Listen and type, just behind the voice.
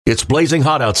It's blazing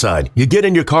hot outside. You get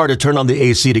in your car to turn on the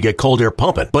AC to get cold air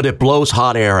pumping, but it blows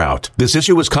hot air out. This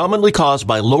issue is commonly caused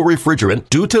by low refrigerant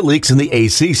due to leaks in the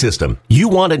AC system. You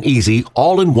want an easy,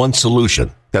 all-in-one solution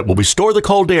that will restore the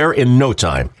cold air in no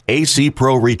time. AC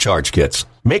Pro Recharge Kits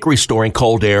make restoring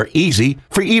cold air easy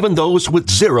for even those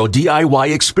with zero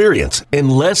DIY experience in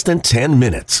less than 10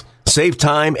 minutes. Save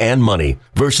time and money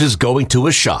versus going to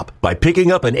a shop by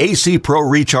picking up an AC Pro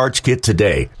Recharge Kit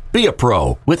today. Be a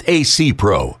pro with AC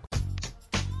Pro.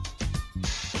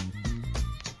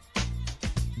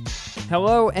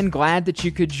 Hello, and glad that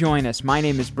you could join us. My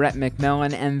name is Brett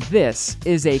McMillan, and this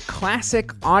is a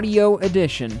classic audio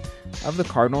edition of the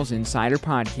Cardinals Insider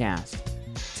Podcast.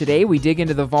 Today, we dig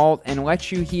into the vault and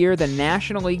let you hear the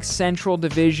National League Central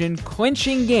Division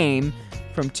clinching game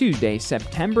from Tuesday,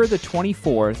 September the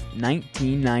 24th,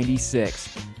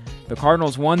 1996. The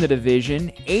Cardinals won the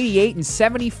division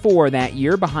 88-74 that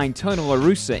year behind Tony La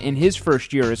Russa in his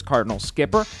first year as Cardinals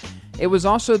skipper. It was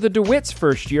also the DeWitt's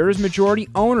first year as majority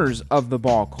owners of the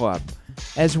ball club.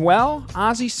 As well,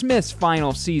 Ozzie Smith's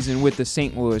final season with the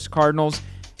St. Louis Cardinals.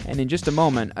 And in just a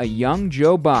moment, a young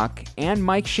Joe Buck and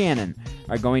Mike Shannon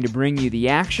are going to bring you the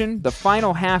action, the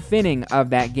final half inning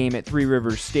of that game at Three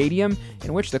Rivers Stadium,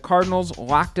 in which the Cardinals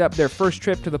locked up their first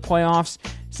trip to the playoffs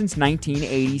since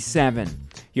 1987.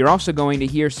 You're also going to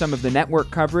hear some of the network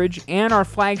coverage and our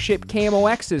flagship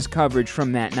KMOX's coverage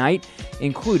from that night,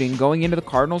 including going into the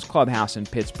Cardinals clubhouse in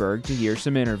Pittsburgh to hear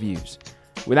some interviews.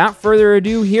 Without further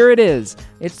ado, here it is.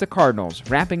 It's the Cardinals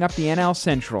wrapping up the NL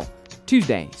Central.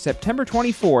 Tuesday, September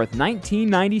 24th,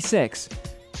 1996.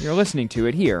 You're listening to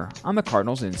it here on the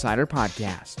Cardinals Insider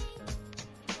Podcast.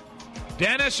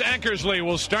 Dennis Eckersley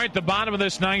will start the bottom of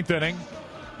this ninth inning.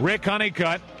 Rick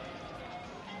Honeycutt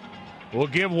will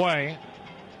give way.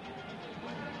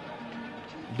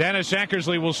 Dennis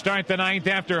Eckersley will start the ninth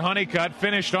after Honeycutt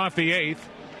finished off the eighth.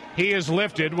 He is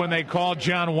lifted when they call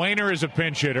John Wehner as a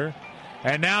pinch hitter.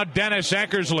 And now Dennis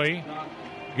Eckersley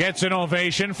gets an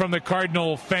ovation from the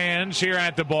Cardinal fans here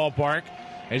at the ballpark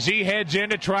as he heads in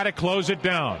to try to close it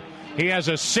down. He has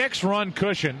a 6-run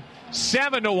cushion,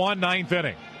 7-1 ninth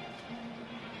inning.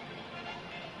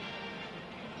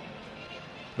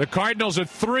 The Cardinals are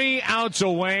 3 outs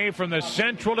away from the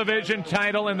Central Division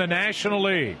title in the National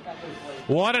League.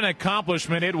 What an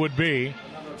accomplishment it would be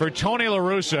for Tony La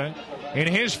Russa in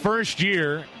his first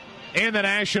year in the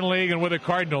National League and with the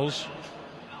Cardinals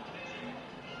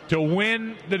to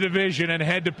win the division and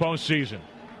head to postseason.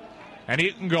 And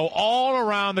he can go all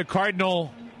around the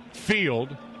Cardinal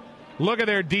field, look at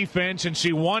their defense, and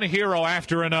see one hero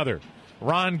after another.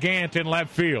 Ron Gant in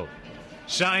left field.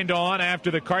 Signed on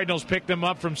after the Cardinals picked him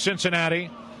up from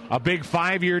Cincinnati. A big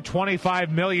 5-year,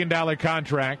 $25 million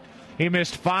contract. He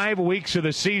missed 5 weeks of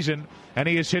the season, and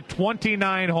he has hit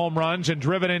 29 home runs and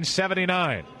driven in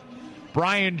 79.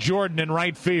 Brian Jordan in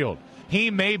right field.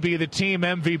 He may be the team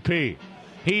MVP.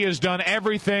 He has done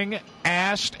everything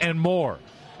asked and more.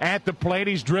 At the plate,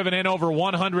 he's driven in over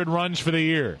 100 runs for the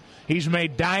year. He's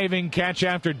made diving catch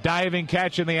after diving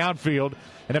catch in the outfield.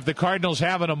 And if the Cardinals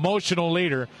have an emotional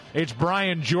leader, it's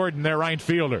Brian Jordan, their right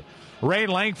fielder. Ray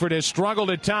Langford has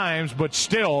struggled at times, but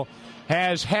still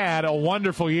has had a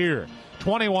wonderful year.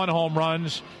 21 home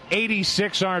runs,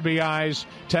 86 RBIs.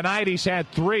 Tonight he's had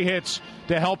 3 hits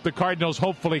to help the Cardinals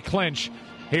hopefully clinch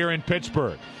here in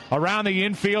Pittsburgh. Around the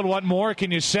infield, what more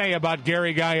can you say about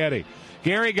Gary Gaetti?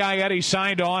 Gary Gaetti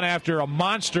signed on after a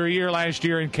monster year last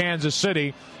year in Kansas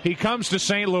City. He comes to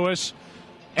St. Louis,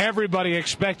 everybody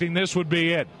expecting this would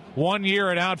be it. 1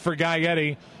 year and out for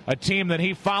Gaetti, a team that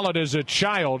he followed as a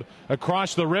child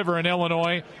across the river in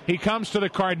Illinois. He comes to the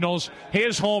Cardinals.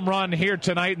 His home run here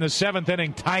tonight in the 7th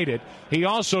inning tied it. He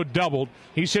also doubled.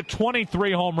 He's hit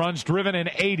 23 home runs, driven in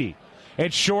 80.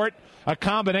 At short, a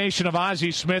combination of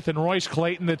Ozzie Smith and Royce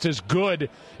Clayton that's as good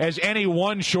as any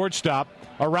one shortstop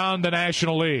around the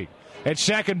National League. At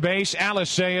second base,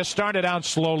 Alicea started out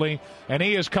slowly, and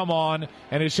he has come on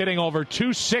and is hitting over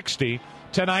 260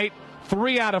 tonight.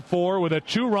 3 out of 4 with a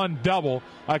 2-run double,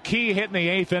 a key hit in the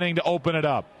 8th inning to open it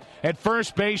up. At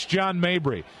first base, John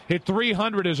Mabry hit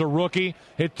 300 as a rookie,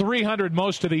 hit 300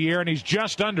 most of the year, and he's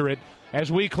just under it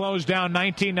as we close down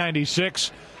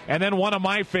 1996. And then one of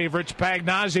my favorites,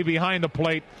 Pagnazzi behind the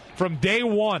plate from day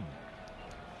one,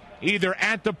 either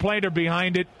at the plate or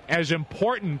behind it, as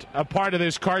important a part of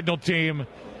this Cardinal team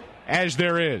as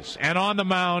there is. And on the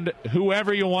mound,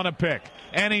 whoever you want to pick,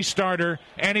 any starter,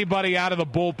 anybody out of the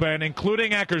bullpen,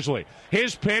 including Eckersley.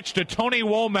 His pitch to Tony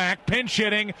Womack, pinch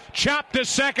hitting, chopped to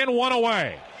second, 1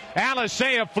 away.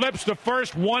 Alicea flips to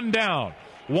first, 1 down.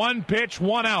 1 pitch,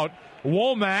 1 out.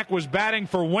 Womack was batting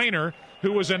for Wehner,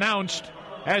 who was announced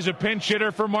as a pinch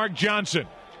hitter for Mark Johnson.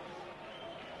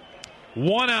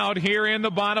 1 out here in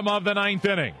the bottom of the 9th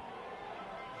inning.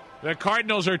 The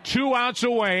Cardinals are 2 outs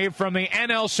away from the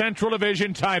NL Central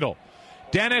Division title.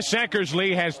 Dennis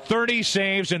Eckersley has 30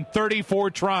 saves and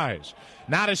 34 tries.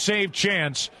 Not a save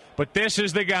chance, but this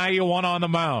is the guy you want on the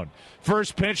mound.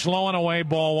 First pitch, low and away,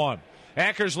 ball 1.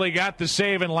 Eckersley got the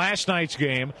save in last night's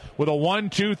game with a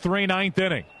 1-2-3 9th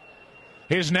inning.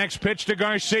 His next pitch to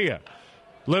Garcia.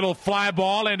 Little fly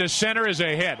ball into center is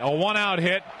a hit. A 1-out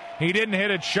hit. He didn't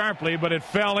hit it sharply, but it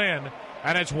fell in.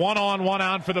 And it's 1 on, 1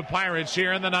 out for the Pirates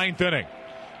here in the 9th inning.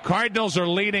 Cardinals are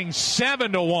leading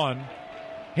 7-1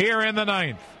 here in the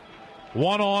 9th.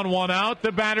 1 on, 1 out.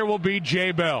 The batter will be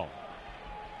Jay Bell.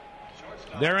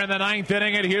 They're in the 9th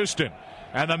inning at Houston.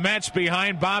 And the Mets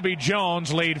behind Bobby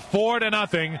Jones lead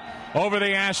 4-0 over the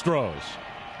Astros.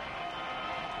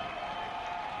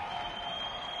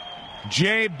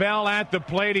 Jay Bell at the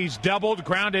plate. He's doubled,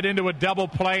 grounded into a double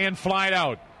play, and flied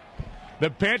out. The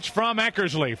pitch from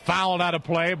Eckersley, fouled out of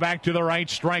play, back to the right,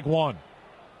 strike 1.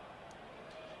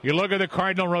 You look at the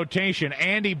Cardinal rotation.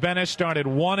 Andy Bennis started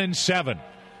 1-7.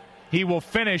 He will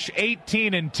finish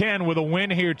 18-10 with a win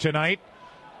here tonight.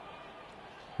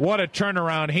 What a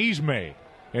turnaround he's made.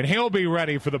 And he'll be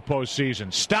ready for the postseason.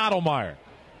 Stottlemyre,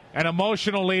 an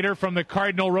emotional leader from the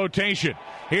Cardinal rotation.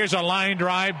 Here's a line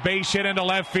drive, base hit into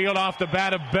left field off the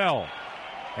bat of Bell.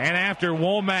 And after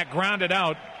Womack grounded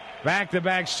out,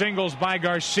 back-to-back singles by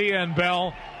Garcia and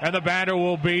Bell, and the batter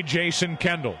will be Jason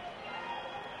Kendall.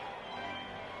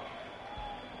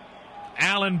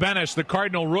 Alan Bennis, the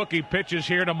Cardinal rookie, pitches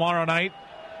here tomorrow night.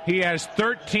 He has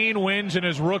 13 wins in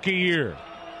his rookie year.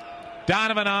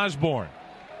 Donovan Osborne,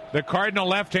 the Cardinal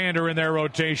left-hander in their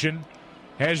rotation,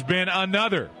 has been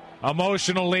another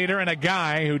emotional leader and a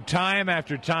guy who time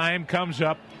after time comes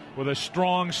up with a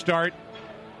strong start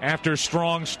after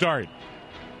strong start.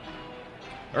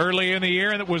 Early in the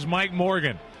year, it was Mike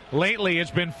Morgan. Lately,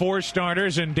 it's been 4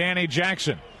 starters and Danny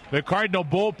Jackson. The Cardinal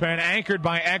bullpen, anchored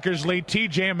by Eckersley,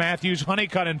 T.J. Matthews,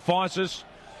 Honeycutt, and Fawcett.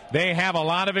 They have a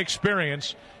lot of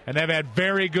experience, and they've had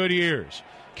very good years.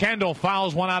 Kendall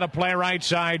fouls one out of play right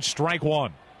side, strike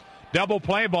 1. Double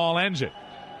play ball ends it.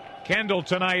 Kendall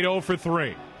tonight 0 for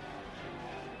 3.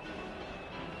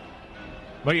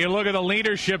 But you look at the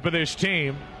leadership of this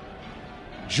team.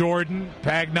 Jordan,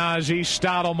 Pagnozzi,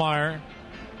 Stottlemyre.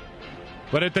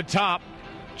 But at the top,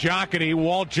 Jocketty,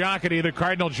 Walt Jocketty, the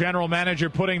Cardinal general manager,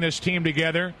 putting this team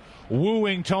together,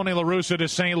 wooing Tony La Russa to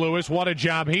St. Louis. What a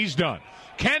job he's done.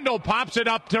 Kendall pops it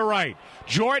up to right.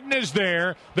 Jordan is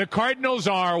there. The Cardinals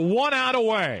are 1 out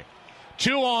away.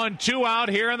 2 on, 2 out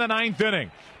here in the 9th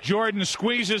inning. Jordan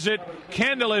squeezes it.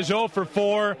 Kendall is 0 for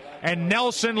 4, and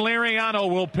Nelson Liriano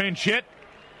will pinch hit.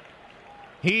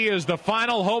 He is the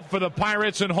final hope for the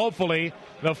Pirates, and hopefully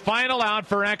the final out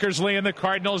for Eckersley and the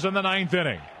Cardinals in the 9th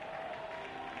inning.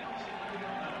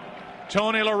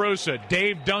 Tony La Russa,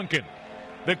 Dave Duncan,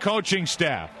 the coaching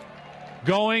staff,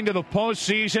 going to the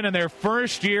postseason in their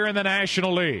first year in the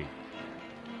National League.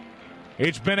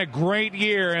 It's been a great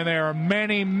year, and there are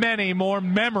many, many more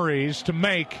memories to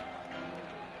make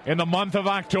in the month of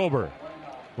October.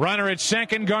 Runner at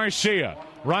second, Garcia.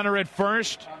 Runner at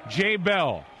first, Jay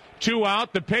Bell. 2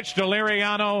 out, the pitch to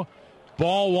Liriano,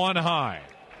 ball 1 high.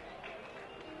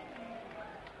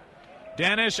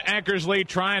 Dennis Eckersley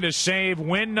trying to save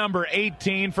win number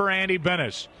 18 for Andy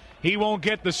Bennis. He won't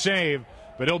get the save,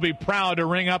 but he'll be proud to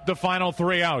ring up the final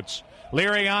 3 outs.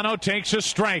 Liriano takes a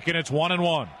strike, and it's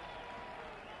 1-1.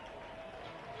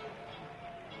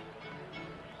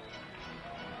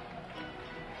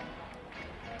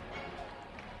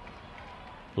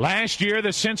 Last year,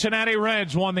 the Cincinnati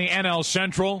Reds won the NL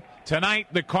Central. Tonight,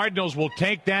 the Cardinals will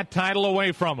take that title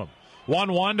away from them.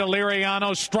 1-1 to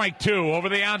Liriano, strike 2 over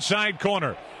the outside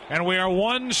corner. And we are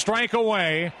 1 strike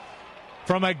away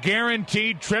from a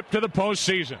guaranteed trip to the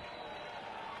postseason.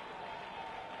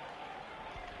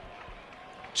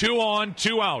 2 on,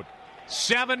 2 out.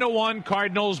 7-1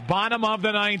 Cardinals, bottom of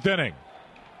the 9th inning.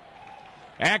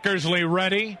 Eckersley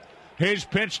ready. His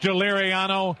pitch to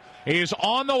Liriano is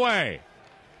on the way.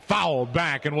 Foul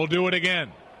back, and we'll do it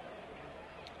again.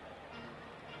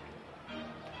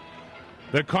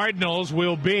 The Cardinals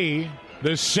will be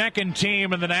the second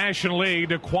team in the National League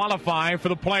to qualify for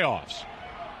the playoffs.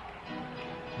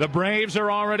 The Braves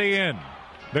are already in.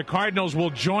 The Cardinals will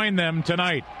join them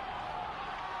tonight.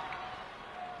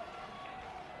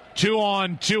 2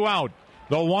 on, 2 out.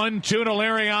 The 1-2 to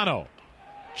Liriano.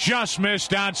 Just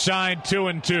missed outside,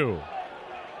 2-2.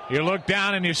 You look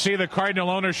down and you see the Cardinal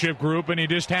ownership group, and you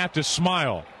just have to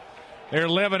smile. They're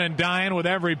living and dying with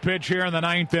every pitch here in the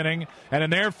 9th inning. And in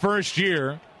their first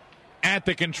year at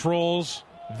the controls,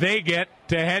 they get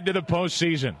to head to the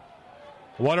postseason.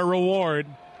 What a reward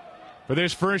for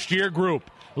this first-year group.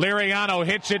 Liriano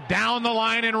hits it down the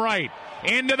line and right.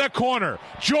 Into the corner.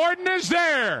 Jordan is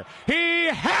there. He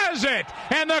has it.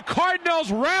 And the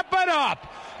Cardinals wrap it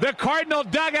up. The Cardinal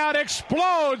dugout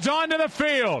explodes onto the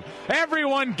field.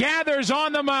 Everyone gathers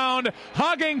on the mound,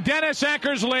 hugging Dennis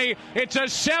Eckersley. It's a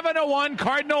 7-1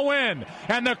 Cardinal win.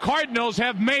 And the Cardinals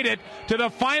have made it to the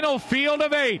final field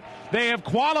of 8. They have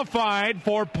qualified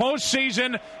for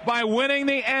postseason by winning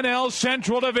the NL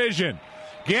Central Division.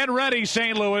 Get ready,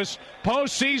 St. Louis.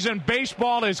 Postseason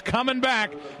baseball is coming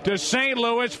back to St.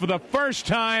 Louis for the first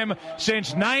time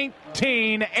since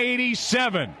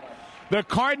 1987. The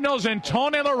Cardinals and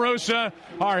Tony La Russa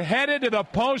are headed to the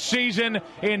postseason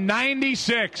in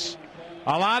 96.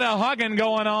 A lot of hugging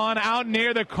going on out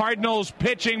near the Cardinals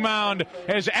pitching mound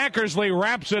as Eckersley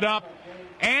wraps it up.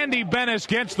 Andy Benes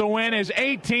gets the win, his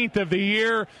 18th of the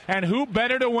year, and who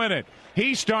better to win it?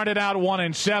 He started out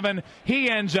 1-7. He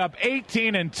ends up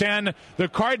 18-10. The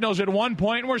Cardinals at one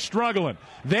point were struggling.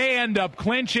 They end up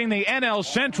clinching the NL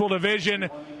Central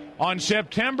Division on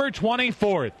September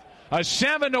 24th. A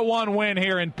 7-1 win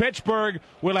here in Pittsburgh.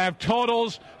 We'll have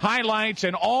totals, highlights,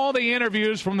 and all the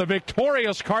interviews from the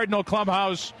victorious Cardinal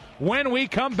clubhouse when we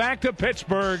come back to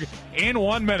Pittsburgh in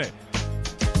 1 minute.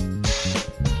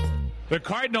 The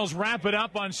Cardinals wrap it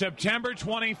up on September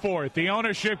 24th. The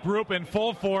ownership group in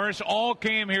full force all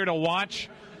came here to watch,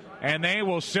 and they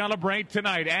will celebrate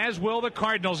tonight, as will the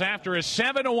Cardinals after a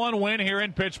 7-1 win here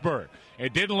in Pittsburgh.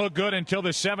 It didn't look good until the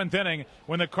 7th inning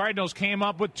when the Cardinals came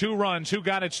up with 2 runs. Who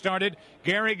got it started?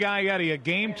 Gary Gaetti, a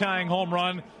game-tying home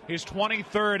run, his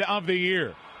 23rd of the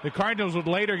year. The Cardinals would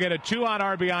later get a 2-out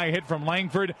RBI hit from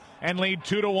Langford and lead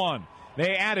 2-1.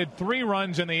 They added 3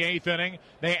 runs in the 8th inning.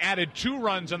 They added 2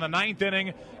 runs in the 9th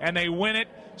inning, and they win it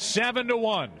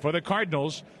 7-1 for the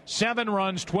Cardinals. 7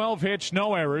 runs, 12 hits,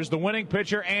 no errors. The winning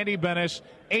pitcher, Andy Benes,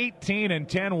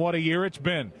 18-10. What a year it's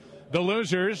been. The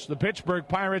losers, the Pittsburgh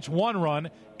Pirates, 1 run,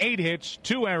 8 hits,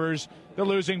 2 errors. The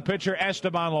losing pitcher,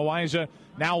 Esteban Loaiza,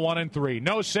 now 1-3.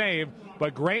 No save,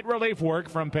 but great relief work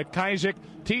from Petkazik,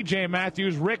 T.J.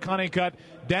 Matthews, Rick Honeycutt,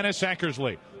 Dennis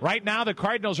Eckersley. Right now, the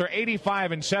Cardinals are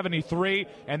 85-73,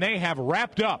 and they have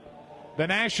wrapped up the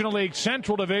National League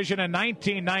Central Division in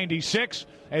 1996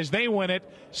 as they win it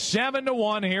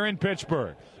 7-1 here in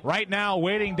Pittsburgh. Right now,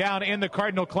 waiting down in the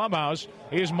Cardinal clubhouse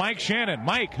is Mike Shannon.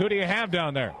 Mike, who do you have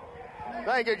down there?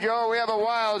 Thank you, Joe. We have a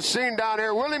wild scene down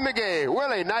here. Willie McGee.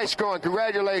 Willie, nice going.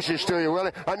 Congratulations to you,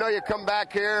 Willie. I know you come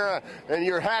back here, and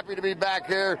you're happy to be back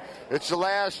here. It's the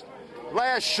last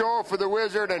show for the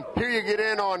Wizard, and here you get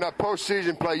in on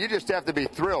postseason play. You just have to be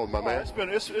thrilled, my man.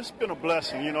 It's been a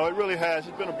blessing, you know. It really has.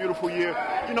 It's been a beautiful year.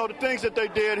 You know, the things that they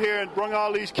did here and bring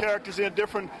all these characters in,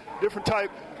 different type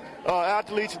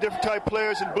athletes, different type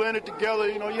players, and blend it together.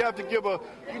 You know, you have to give a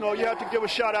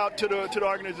shout out to the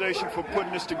organization for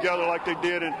putting this together like they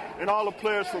did, and all the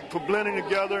players for blending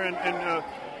together and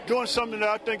doing something that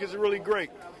I think is really great.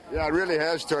 Yeah, it really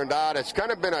has turned out. It's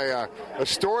kind of been a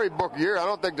storybook year. I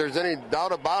don't think there's any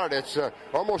doubt about it. It's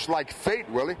almost like fate,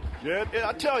 Willie. Yeah,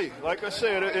 I tell you, like I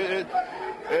said,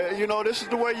 you know, this is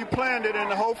the way you planned it,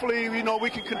 and hopefully, you know, we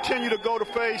can continue to go to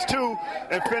phase 2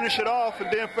 and finish it off,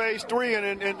 and then phase 3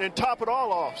 and top it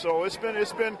all off. So it's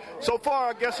been so far,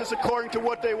 I guess it's according to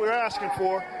what they were asking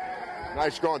for.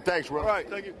 Nice going. Thanks, Willie. All right,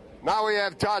 thank you. Now we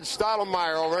have Todd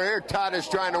Stottlemyre over here. Todd is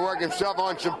trying to work himself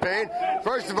on some pain.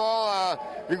 First of all,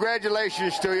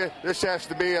 congratulations to you. This has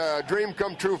to be a dream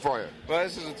come true for you. Well,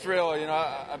 this is a thrill. You know,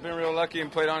 I've been real lucky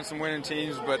and played on some winning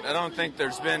teams, but I don't think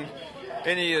there's been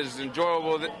any as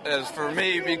enjoyable as for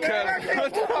me because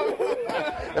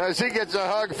as he gets a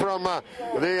hug from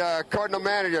the Cardinal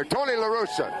manager, Tony La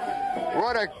Russa.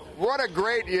 What a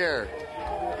great year.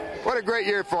 What a great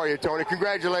year for you, Tony.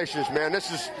 Congratulations, man.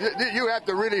 You have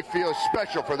to really feel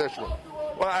special for this one.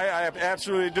 Well, I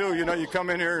absolutely do. You know, you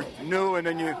come in here new and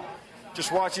then you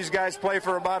just watch these guys play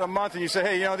for about a month and you say,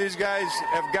 hey, you know, these guys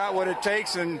have got what it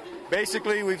takes, and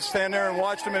basically we've stand there and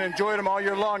watched them and enjoyed them all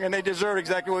year long, and they deserve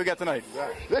exactly what we got tonight.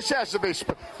 This has to be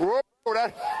whoa,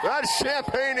 that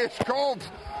champagne is cold.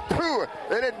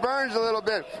 And it burns a little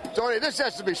bit. Tony, this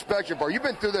has to be special for you. You've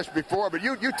been through this before, but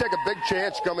you take a big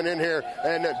chance coming in here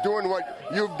and doing what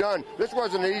you've done. This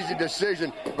wasn't an easy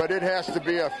decision, but it has to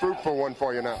be a fruitful one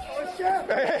for you now. You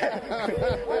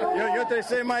know what they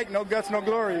say, Mike? No guts, no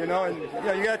glory, you know, and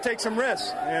you got to take some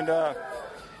risks. And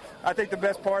I think the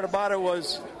best part about it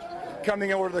was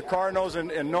coming over to the Cardinals and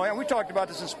knowing, and we talked about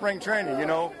this in spring training, you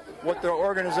know, what the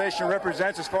organization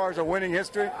represents as far as a winning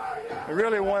history. They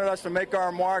really wanted us to make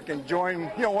our mark and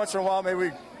join, you know, once in a while maybe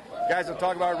guys will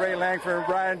talk about Ray Langford and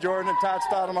Brian Jordan and Todd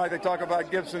Stottlemyre. They talk about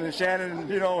Gibson and Shannon and,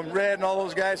 you know, and Red and all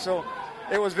those guys. So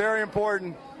it was very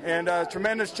important and a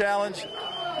tremendous challenge.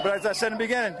 But as I said in the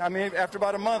beginning, I mean, after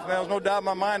about a month, man, there was no doubt in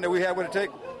my mind that we had what it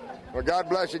takes. Well, God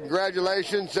bless you.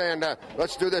 Congratulations, and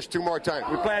let's do this 2 more times.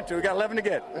 We plan to. We got 11 to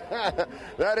get.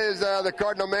 That is the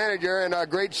Cardinal manager, and a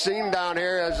great scene down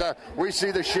here as we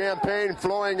see the champagne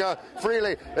flowing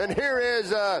freely. And here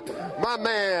is my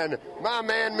man,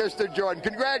 Mr. Jordan.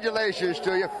 Congratulations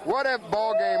to you. What a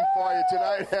ball game for you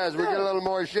tonight as we get a little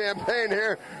more champagne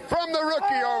here from the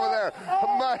rookie over there,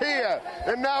 Mejia.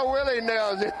 And now Willie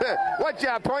nails it. Watch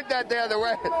out. Point that the other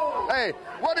way. Hey,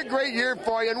 what a great year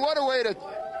for you, and what a way to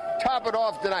top it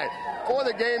off tonight. Before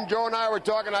the game, Joe and I were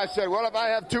talking. I said, well, if I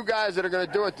have 2 guys that are going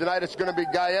to do it tonight, it's going to be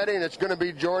Gaetti and it's going to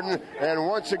be Jordan. And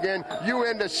once again, you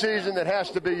end a season that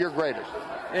has to be your greatest.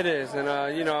 It is, and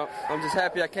I'm just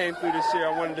happy I came through this year.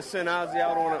 I wanted to send Ozzie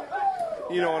out on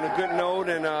a good note,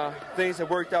 and things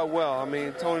have worked out well. I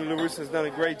mean, Tony La Russa has done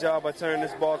a great job by turning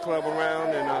this ball club around,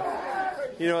 and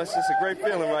it's just a great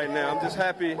feeling right now. I'm just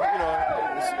happy,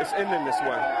 it's ending this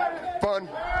way. Fun.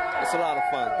 It's a lot of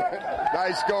fun.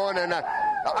 Nice going, and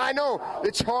I know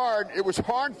it's hard. It was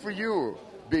hard for you,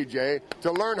 BJ,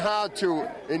 to learn how to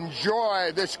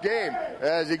enjoy this game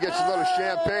as he gets a little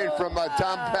champagne from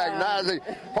Tom Pagnazzi.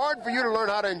 Hard for you to learn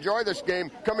how to enjoy this game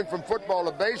coming from football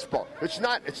to baseball. It's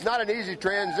not an easy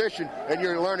transition, and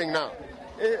you're learning now.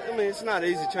 It's not an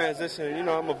easy transition.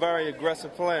 I'm a very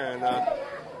aggressive player, and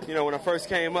when I first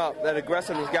came up, that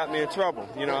aggressiveness got me in trouble.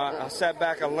 I sat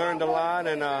back, I learned a lot,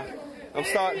 and I'm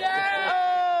starting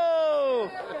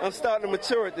to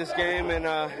mature at this game, and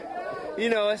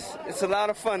it's a lot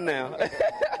of fun now.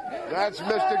 That's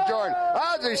Mr. Jordan.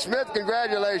 Ozzie Smith,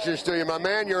 congratulations to you, my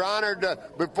man. You're honored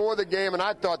before the game, and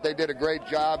I thought they did a great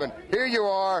job. And here you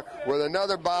are with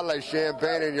another bottle of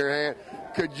champagne in your hand.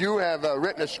 Could you have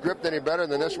written a script any better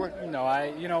than this one?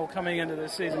 Coming into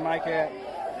this season, Mike had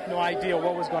no idea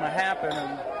what was going to happen,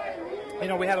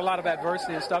 and we had a lot of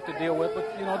adversity and stuff to deal with.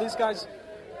 But these guys,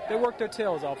 they work their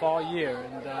tails off all year,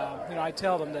 and I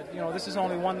tell them that this is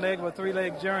only one leg of a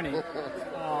 3-leg journey.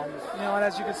 And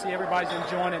as you can see, everybody's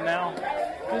enjoying it now.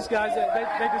 These guys,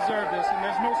 they deserve this, and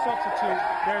there's no substitute.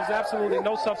 There's absolutely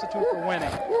no substitute for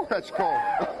winning. Ooh, that's cool.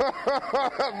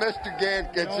 Mr.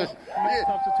 Gant gets no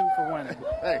substitute for winning.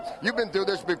 Hey, you've been through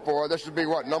this before. This would be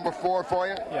what, number 4 for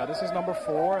you? Yeah, this is number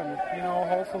 4, and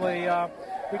hopefully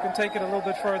we can take it a little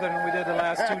bit further than we did the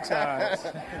last 2 times.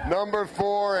 Number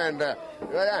 4, and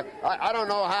I don't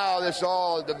know how this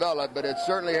all developed, but it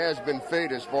certainly has been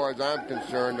fate as far as I'm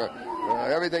concerned.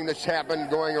 Everything that's happened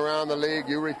going around the league,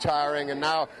 you retiring, and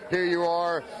now here you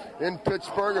are in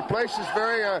Pittsburgh. A place is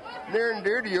very near and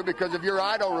dear to you because of your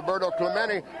idol, Roberto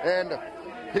Clemente, and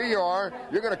here you are.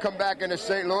 You're going to come back into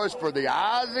St. Louis for the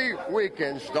Ozzie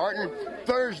weekend starting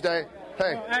Thursday.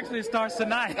 Hey. Well, actually, it starts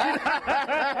tonight.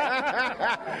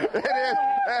 It is.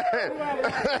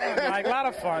 Like, a lot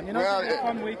of fun. It's a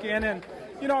fun weekend, and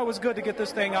it was good to get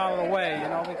this thing out of the way.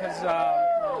 Because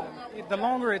the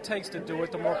longer it takes to do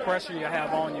it, the more pressure you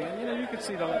have on you. And you could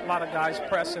see a lot of guys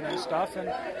pressing and stuff, and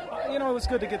it was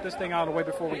good to get this thing out of the way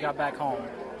before we got back home.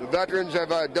 The veterans have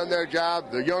done their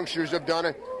job. The youngsters have done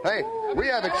it. Hey, we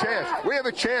have a chance. We have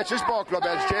a chance. This ball club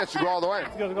has a chance to go all the way.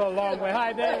 It's going to go a long way.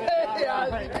 Hi, David.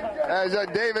 As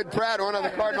David Pratt, one of the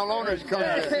Cardinal owners,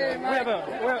 comes in. We have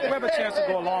a chance to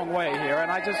go a long way here,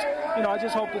 and I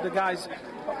just hope that the guys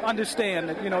understand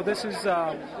that this is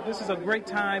a great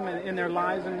time in their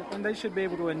lives, and they should be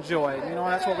able to enjoy it.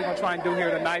 That's what we're going to try and do here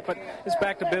tonight. But it's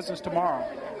back to business tomorrow.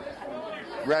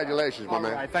 Congratulations, my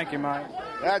man. All right, thank you, Mike.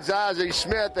 That's Ozzie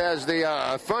Smith as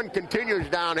the fun continues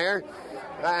down here.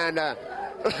 And I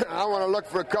want to look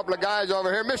for a couple of guys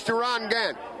over here. Mr. Ron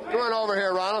Gant, come on over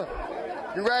here, Ronald.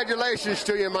 Congratulations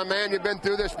to you, my man. You've been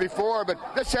through this before, but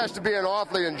this has to be an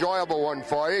awfully enjoyable one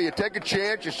for you. You take a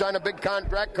chance, you sign a big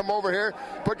contract, come over here,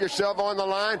 put yourself on the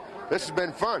line. This has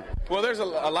been fun. Well, there's a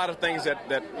lot of things that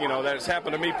has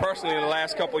happened to me personally in the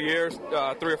last couple of years,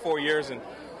 3 or 4 years, and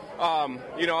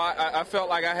I felt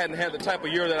like I hadn't had the type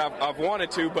of year that I've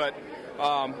wanted to, but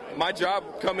my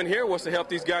job coming here was to help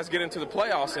these guys get into the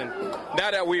playoffs, and now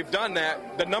that we've done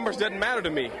that, the numbers doesn't matter to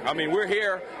me. I mean, we're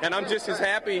here, and I'm just as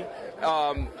happy,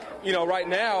 right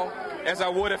now as I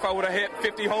would if I would have hit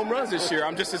 50 home runs this year.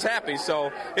 I'm just as happy,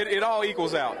 so it all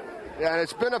equals out. Yeah, and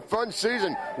it's been a fun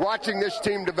season watching this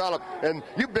team develop. And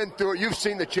you've been through it. You've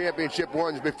seen the championship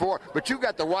ones before, but you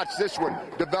got to watch this one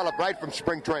develop right from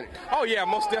spring training. Oh, yeah,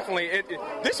 most definitely.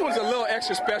 This one's a little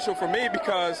extra special for me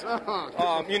because,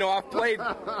 you know, I've played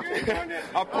with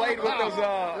those,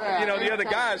 you know, the other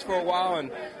guys for a while.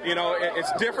 And, you know,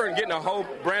 it's different getting a whole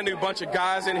brand new bunch of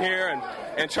guys in here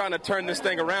and trying to turn this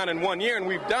thing around in 1 year. And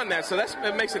we've done that. So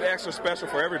it makes it extra special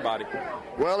for everybody.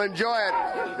 Well, enjoy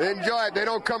it. Enjoy it. They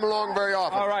don't come along very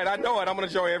often. All right, I know it. I'm going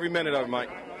to enjoy every minute of it, Mike.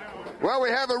 Well, we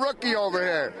have a rookie over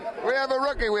here. We have a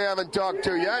rookie we haven't talked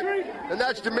to yet, and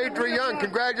that's Dimitri Young.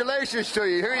 Congratulations to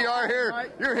you. Here you are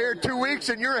here. You're here 2 weeks,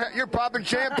 and you're popping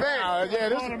champagne.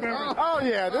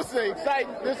 This is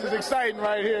exciting. This is exciting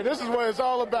right here. This is what it's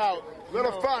all about.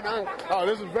 Little fun, huh? Oh,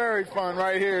 this is very fun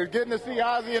right here. Getting to see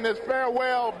Ozzie in his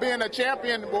farewell, being a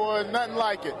champion, boy, nothing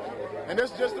like it. And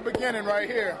this is just the beginning right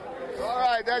here. All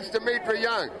right, that's Dimitri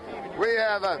Young. We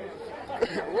have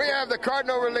the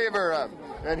Cardinal reliever,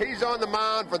 and he's on the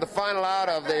mound for the final out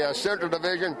of the Central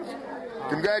Division.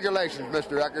 Congratulations,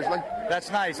 Mr. Eckersley. That's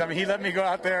nice. I mean, he let me go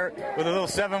out there with a little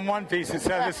 7-1 piece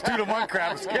instead of this 2-1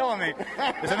 crap. It's killing me.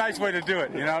 It's a nice way to do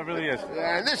it. You know, it really is.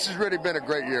 Yeah, and this has really been a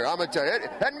great year. I'm gonna tell you, it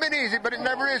hasn't been easy, but it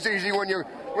never is easy when you're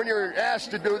asked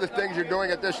to do the things you're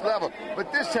doing at this level.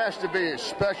 But this has to be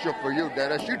special for you,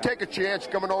 Dennis. You take a chance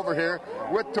coming over here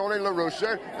with Tony La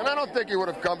Russa, and I don't think you would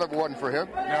have come if it wasn't for him.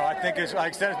 No, I think it's,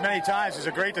 like I said many times, it's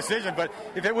a great decision. But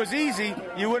if it was easy,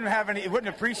 you wouldn't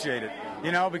appreciate it.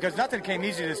 You know, because nothing came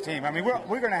easy to this team. I mean,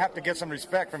 we're going to have to get some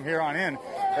respect from here on in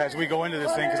as we go into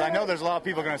this thing, because I know there's a lot of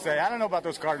people going to say, I don't know about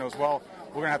those Cardinals. Well,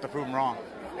 we're going to have to prove them wrong.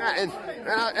 Yeah, and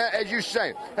as you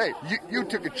say, hey, you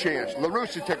took a chance. La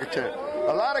Russa took a chance.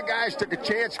 A lot of guys took a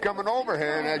chance coming over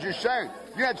here, and as you say,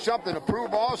 you had something to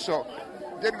prove also.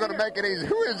 Didn't going to make it easy.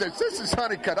 Who is this? This is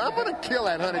Honeycutt. I'm going to kill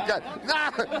that Honeycutt.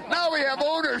 Now we have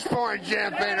owners pouring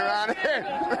champagne around here.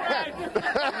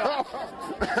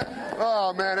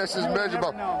 Oh, man, this is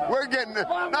miserable. We're getting...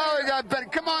 Now we got better.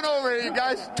 Come on over here, you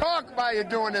guys. Talk while you're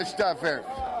doing this stuff here.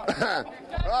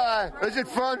 Is it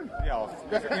fun? You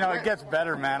know, it gets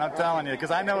better, man. I'm telling you, because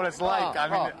I know what it's like.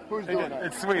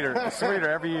 It's sweeter. It's sweeter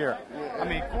every year. I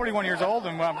mean, 41 years old,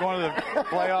 and when I'm going to the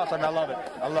playoffs, I love it.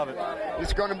 I love it.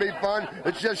 It's going to be fun.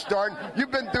 It's just starting. You've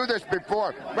been through this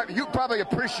before, but you probably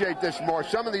appreciate this more.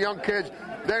 Some of the young kids,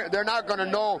 they're not going to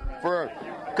know for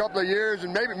a couple of years,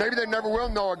 and maybe they never will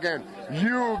know again.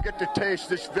 You get to taste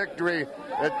this victory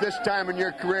at this time in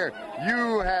your career.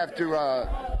 You have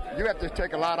to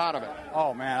take a lot out of it.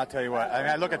 Oh, man, I'll tell you what. I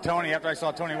mean, I look at Tony. After I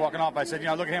saw Tony walking off, I said,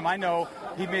 look at him. I know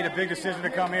he made a big decision to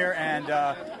come here, and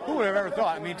who would have ever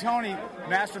thought? I mean, Tony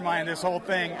masterminded this whole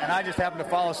thing, and I just happened to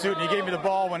follow suit, and he gave me the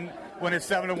ball when it's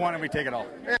 7-1 and we take it off.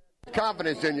 Yeah.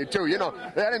 Confidence in you, too. You know,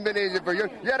 that hasn't been easy for you.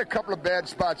 You had a couple of bad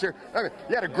spots here. I mean,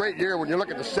 you had a great year when you look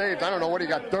at the saves. I don't know what he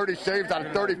got, 30 saves out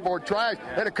of 34 tries.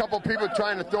 Had a couple of people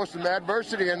trying to throw some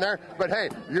adversity in there. But, hey,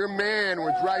 your man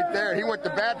was right there. He went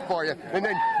to bat for you. And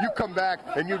then you come back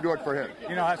and you do it for him.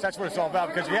 You know, that's what it's all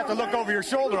about, because you have to look over your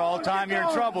shoulder all the time. You're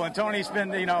in trouble. And Tony's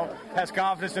been, has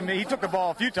confidence in me. He took the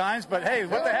ball a few times, but, hey,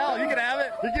 what the hell? You can have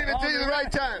it. He gave it to you the right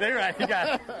time. You're right. You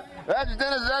got it. That's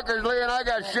Dennis Eckersley, and I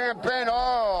got champagne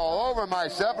all over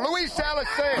myself. Luis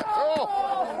Salicea.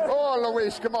 Oh,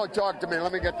 Luis, come on, talk to me.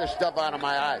 Let me get this stuff out of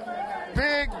my eye.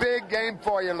 Big game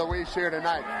for you, Luis, here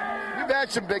tonight. You've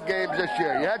had some big games this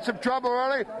year. You had some trouble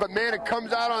early, but, man, it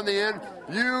comes out on the end.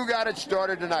 You got it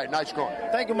started tonight. Nice going.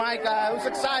 Thank you, Mike. It was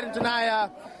exciting tonight.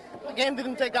 The game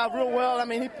didn't take out real well. I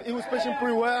mean, he was pitching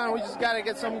pretty well, and we just got to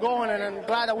get something going, and I'm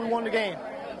glad that we won the game.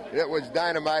 It was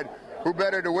dynamite. Who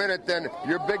better to win it than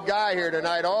your big guy here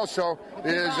tonight also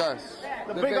is...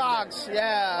 the big Ox,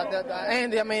 yeah.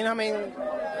 Andy, I mean,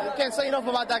 you can't say enough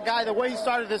about that guy, the way he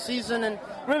started the season and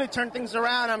really turned things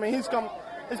around. I mean, he's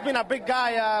been a big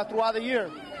guy throughout the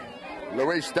year.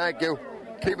 Luis, thank you.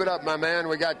 Keep it up, my man.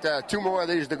 We got 2 more of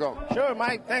these to go. Sure,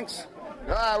 Mike, thanks.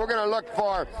 All right, we're going to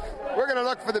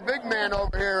look for the big man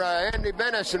over here, Andy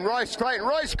Benes and Royce Clayton.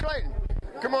 Royce Clayton,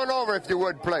 come on over if you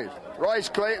would, please. Royce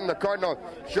Clayton, the Cardinal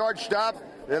shortstop,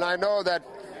 and I know that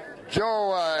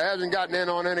Joe hasn't gotten in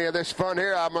on any of this fun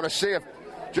here. I'm going to see if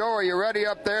Joe, are you ready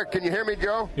up there? Can you hear me,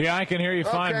 Joe? Yeah, I can hear you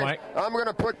fine, Mike. I'm going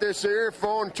to put this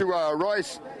earphone to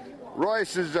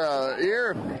Royce's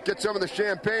ear, get some of the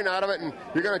champagne out of it, and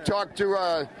you're going to talk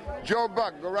to Joe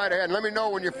Buck. Go right ahead. Let me know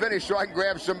when you're finished so I can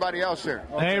grab somebody else here.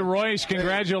 Hey, Royce,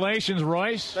 congratulations,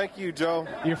 Royce. Thank you, Joe.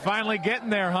 You're finally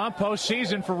getting there, huh?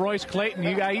 Postseason for Royce Clayton.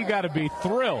 You got to be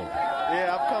thrilled.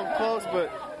 Yeah, I've come close,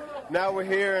 but now we're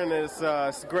here, and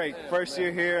it's great. First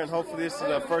year here, and hopefully this is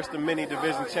the first of many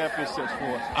division championships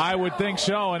for us. I would think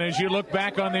so, and as you look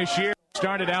back on this year,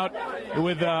 started out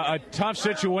with a tough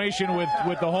situation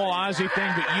with the whole Ozzie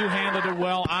thing, but you handled it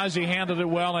well. Ozzie handled it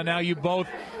well, and now you both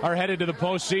are headed to the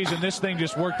postseason. This thing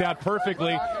just worked out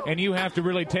perfectly, and you have to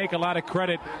really take a lot of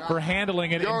credit for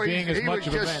handling it and being as much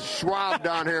of a man. He was just swabbed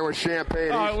down here with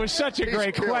champagne. Oh, it was such a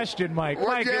great question, Mike.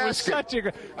 Mike, it was such a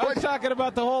great. I was talking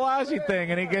about the whole Ozzie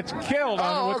thing, and he gets killed.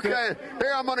 Oh, okay.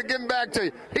 Here, I'm going to give him back to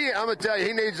you. I'm going to tell you,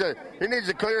 he needs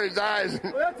to clear his eyes.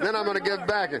 Then I'm going to give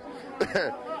back.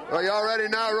 Are y'all ready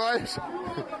now, Royce?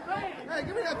 Hey,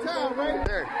 give me that towel, man.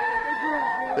 There.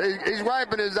 He's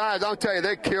wiping his eyes. I'll tell you,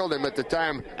 they killed him at the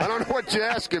time. I don't know what you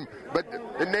asked him, but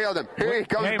they nailed him. Here he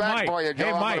comes back Mike. for you,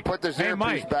 Joe. I'm going to put this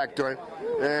earpiece back to him.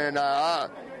 And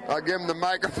I'll give him the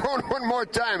microphone one more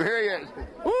time. Here he is.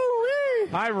 Woo-wee.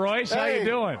 Hi, Royce. How you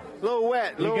doing? A little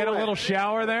wet. You get a little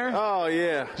shower there? Oh,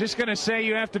 yeah. Just going to say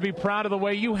you have to be proud of the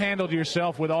way you handled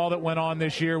yourself with all that went on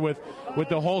this year with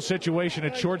the whole situation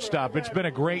at shortstop. It's been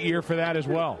a great year for that as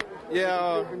well.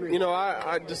 Yeah,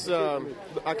 I just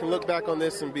I can look back on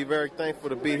this and be very thankful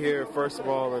to be here, first of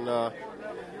all. And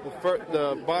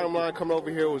the bottom line coming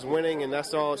over here was winning, and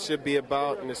that's all it should be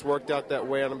about. And it's worked out that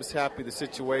way, and I'm just happy the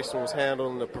situation was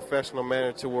handled in a professional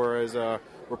manner to whereas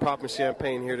we're popping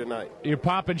champagne here tonight. You're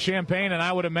popping champagne, and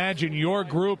I would imagine your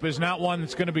group is not one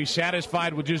that's going to be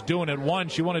satisfied with just doing it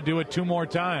once. You want to do it 2 more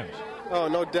times. Oh,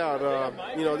 no doubt.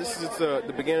 This is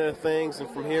the beginning of things, and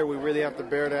from here we really have to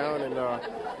bear down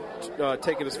and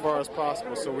take it as far as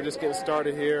possible. So we're just getting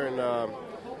started here, and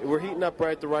we're heating up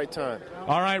right at the right time.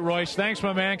 All right, Royce. Thanks,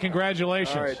 my man.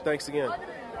 Congratulations. All right. Thanks again.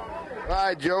 All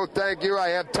right, Joe, thank you. I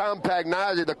have Tom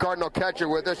Pagnazzi, the Cardinal catcher,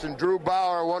 with us, and Drew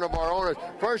Bauer, one of our owners.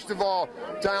 First of all,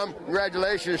 Tom,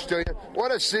 congratulations to you.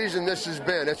 What a season this has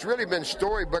been. It's really been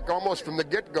storybook almost from the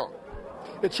get-go.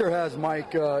 It sure has,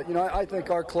 Mike. I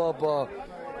think our club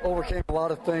overcame a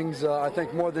lot of things. I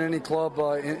think more than any club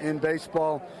in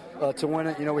baseball to win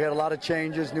it. We had a lot of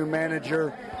changes, new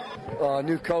manager,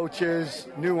 new coaches,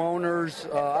 new owners.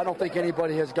 I don't think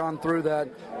anybody has gone through that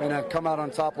and have come out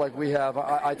on top like we have.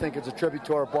 I think it's a tribute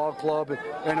to our ball club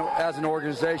and as an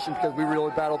organization because we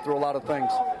really battled through a lot of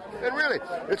things. And really,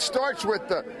 it starts with,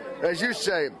 as you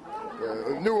say,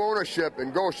 new ownership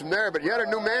and goes from there. But you had a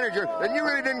new manager, and you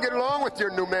really didn't get along with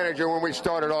your new manager when we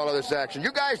started all of this action.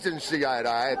 You guys didn't see eye to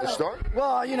eye at the start.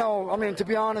 Well, to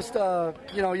be honest,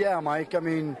 yeah, Mike.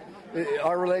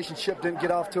 Our relationship didn't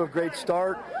get off to a great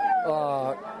start.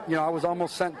 I was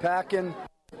almost sent packing.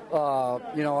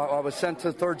 I was sent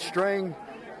to third string.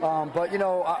 But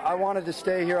I wanted to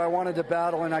stay here. I wanted to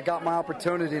battle, and I got my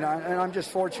opportunity. And I'm just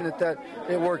fortunate that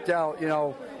it worked out.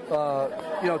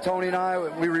 Tony and I,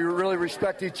 we really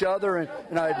respect each other,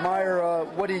 and I admire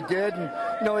what he did. And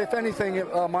if anything,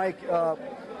 Mike,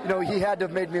 he had to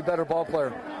have made me a better ball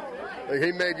player.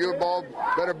 He made you a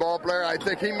better ball player. I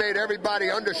think he made everybody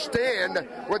understand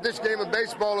what this game of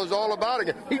baseball is all about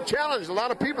again. He challenged a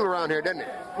lot of people around here, didn't he?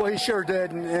 Well, he sure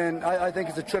did, and I think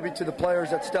it's a tribute to the players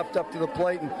that stepped up to the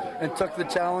plate and took the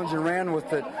challenge and ran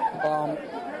with it.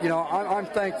 I'm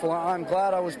thankful. I'm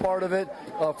glad I was part of it.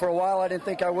 For a while, I didn't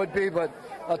think I would be, but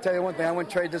I'll tell you one thing. I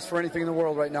wouldn't trade this for anything in the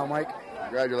world right now, Mike.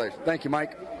 Congratulations. Thank you,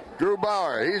 Mike. Drew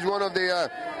Bauer, he's one of the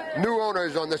new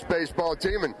owners on this baseball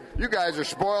team, and you guys are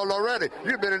spoiled already.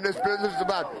 You've been in this business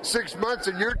about 6 months,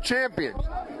 and you're champions.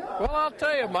 Well, I'll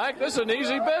tell you, Mike, this is an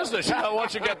easy business,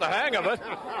 once you get the hang of it.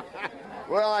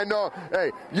 Well, I know.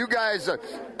 Hey, you guys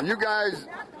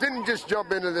didn't just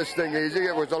jump into this thing easy.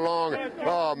 It was a long,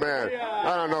 oh, man,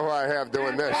 I don't know who I have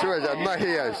doing this. Who is that? He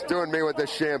is doing me with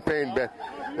this champagne bit.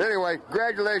 Anyway,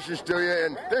 congratulations to you,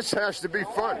 and this has to be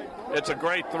fun. It's a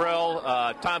great thrill.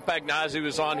 Tom Pagnazzi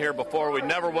was on here before. We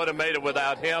never would have made it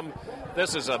without him.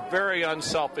 This is a very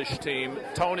unselfish team.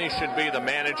 Tony should be the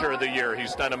manager of the year.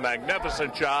 He's done a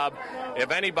magnificent job.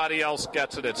 If anybody else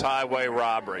gets it, it's highway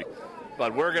robbery.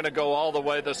 But we're going to go all the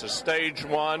way. This is stage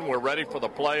 1. We're ready for the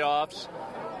playoffs.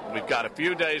 We've got a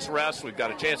few days rest. We've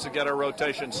got a chance to get our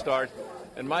rotation start.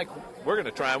 And, Mike, we're going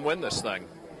to try and win this thing.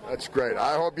 That's great.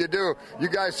 I hope you do. You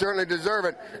guys certainly deserve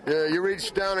it. You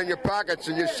reached down in your pockets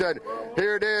and you said,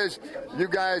 here it is. You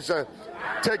guys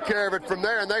take care of it from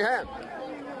there, and they have.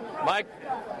 Mike,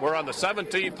 we're on the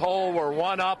 17th hole. We're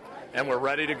 1 up, and we're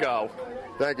ready to go.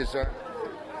 Thank you, sir.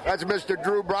 That's Mr.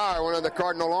 Drew Bauer, one of the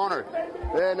Cardinal owners.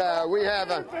 And we have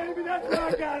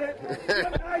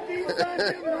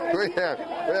we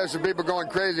have some people going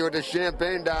crazy with the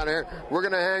champagne down here. We're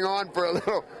going to hang on for a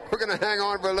little. We're going to hang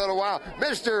on for a little while.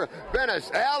 Mr.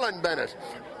 Bennis, Alan Bennis,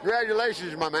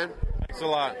 congratulations, my man. Thanks a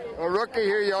lot. A rookie,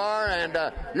 here you are, and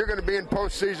you're going to be in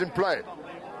postseason play.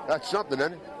 That's something,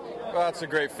 isn't it? Well, that's a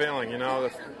great feeling,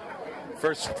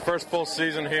 First full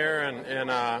season here,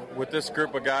 and with this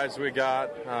group of guys we got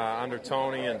under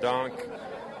Tony and Dunk,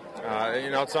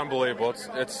 it's unbelievable.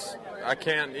 I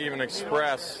can't even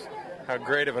express how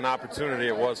great of an opportunity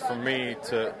it was for me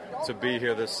to be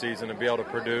here this season and be able to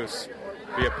produce,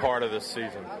 be a part of this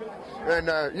season.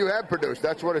 And you have produced.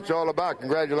 That's what it's all about.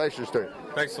 Congratulations to you.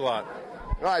 Thanks a lot.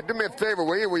 All right, do me a favor,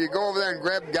 will you? Will you go over there and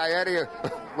grab Gaetti,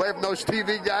 wave those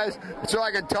TV guys, so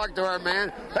I can talk to our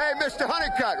man? Hey, Mr.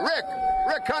 Honeycutt, Rick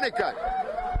Honeycutt.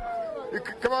 You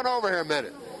come on over here a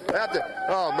minute.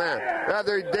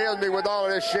 After he deals me with all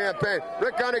of this champagne.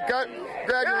 Rick Honeycutt,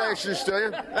 congratulations to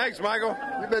you. Thanks, Michael.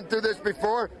 You've been through this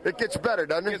before. It gets better,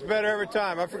 doesn't it? It gets better every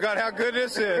time. I forgot how good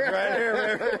this is right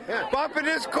here. Bumping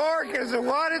this cork is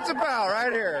what it's about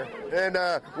right here. And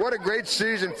what a great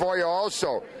season for you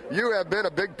also. You have been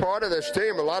a big part of this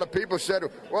team. A lot of people said,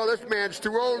 well, this man's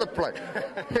too old to play.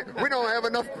 We don't have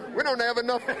enough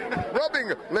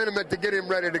rubbing liniment to get him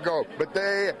ready to go. But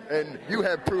you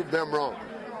have proved them wrong.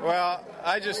 Well,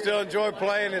 I just still enjoy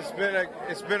playing.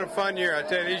 It's been a fun year. I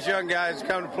tell you, these young guys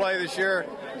come to play this year,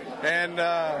 and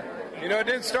it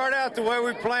didn't start out the way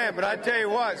we planned. But I tell you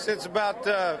what, since about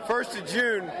 1st of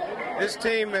June, this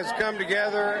team has come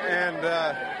together, and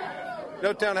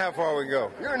no telling how far we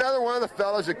go. You're another one of the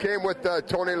fellas that came with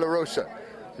Tony La Russa.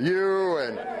 You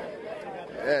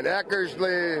and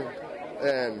Eckersley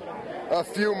and a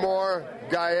few more,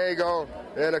 Gallego,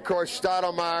 and of course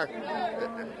Stottlemyre.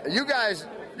 You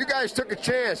guys took a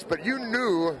chance, but you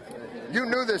knew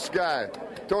this guy,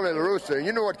 Tony La Russa, and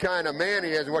you knew what kind of man he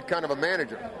is and what kind of a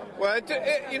manager. Well,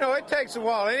 it takes a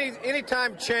while.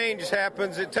 Anytime change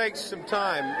happens, it takes some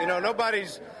time.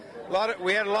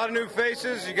 We had a lot of new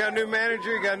faces. You got a new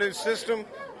manager, you got a new system,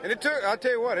 and I'll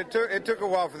tell you what, it took a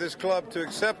while for this club to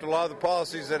accept a lot of the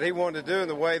policies that he wanted to do and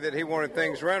the way that he wanted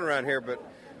things run around here. But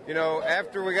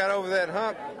after we got over that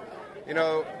hump,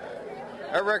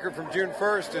 our record from June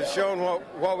 1st has shown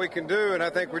what we can do, and I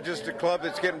think we're just a club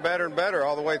that's getting better and better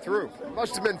all the way through. It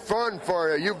must have been fun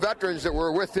for you veterans that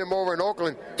were with him over in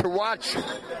Oakland to watch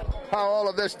how all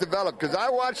of this developed, because I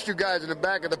watched you guys in the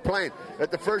back of the plane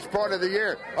at the first part of the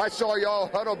year. I saw you all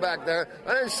huddle back there.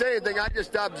 I didn't say anything. I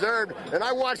just observed, and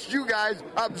I watched you guys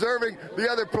observing the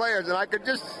other players, and I could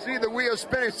just see the wheels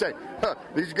spinning, say,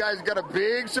 these guys got a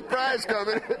big surprise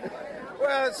coming.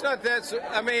 Well, it's not that.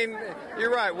 You're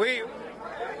right.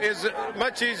 It's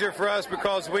much easier for us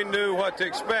because we knew what to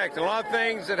expect. A lot of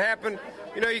things that happen,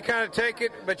 you kind of take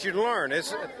it, but you learn.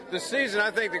 It's the season. I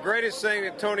think the greatest thing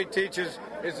that Tony teaches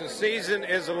is the season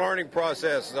is a learning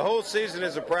process. The whole season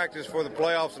is a practice for the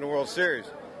playoffs and the World Series,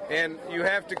 and you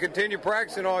have to continue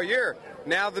practicing all year.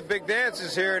 Now the big dance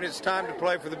is here, and it's time to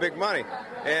play for the big money.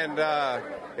 And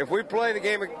if we play the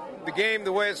game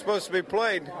the way it's supposed to be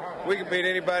played, we can beat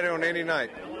anybody on any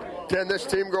night. Can this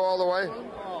team go all the way?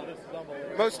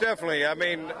 Most definitely.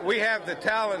 We have the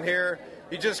talent here.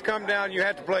 You just come down, you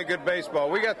have to play good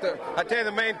baseball. I tell you,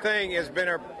 the main thing has been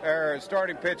our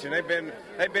starting pitching. They've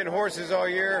been horses all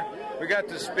year. We got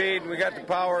the speed, we got the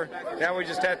power. Now we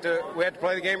have to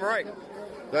play the game right.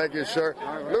 Thank you, sir.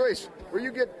 Luis, will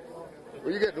you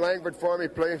get Langford for me,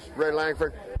 please? Ray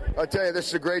Langford. I'll tell you, this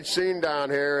is a great scene down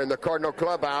here in the Cardinal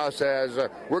Clubhouse, as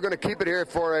we're going to keep it here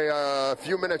for a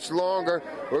few minutes longer.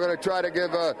 We're going to try to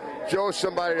give Joe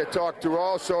somebody to talk to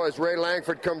also as Ray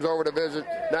Langford comes over to visit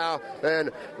now.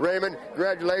 And Raymond,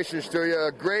 congratulations to you.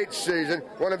 A great season,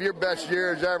 one of your best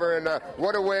years ever, and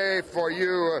what a way for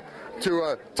you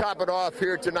to top it off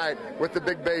here tonight with the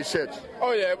big base hits.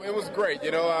 Oh, yeah, it was great.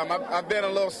 I've been a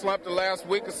little slumped the last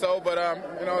week or so, but,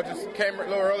 just came a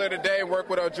little earlier today and worked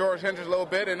with George Hendricks a little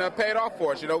bit, and paid off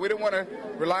for us. We didn't want to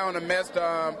rely on the Mets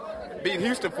to beat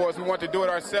Houston for us. We wanted to do it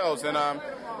ourselves,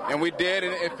 and we did,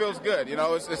 and it feels good.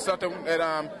 It's something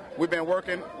that we've been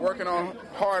working on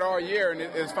hard all year, and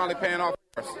it's finally paying off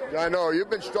for us. I know. You've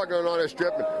been struggling on this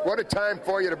trip. What a time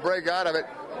for you to break out of it.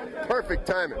 Perfect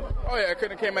timing. Oh, yeah, it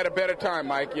couldn't have came at a better time,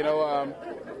 Mike.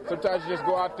 Sometimes you just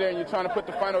go out there and you're trying to put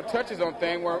the final touches on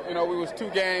things where, we was 2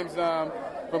 games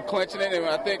from clinching it, and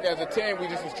I think as a team we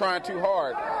just was trying too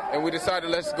hard, and we decided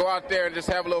let's go out there and just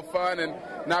have a little fun and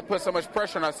not put so much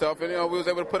pressure on ourselves. And we was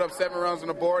able to put up 7 runs on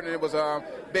the board, and it was a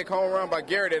big home run by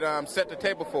Gary that set the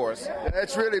table for us.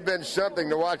 It's really been something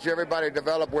to watch everybody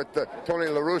develop with Tony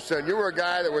La Russa, and you were a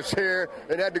guy that was here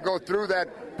and had to go through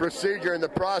that procedure and the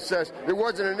process. It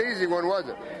wasn't an easy one, was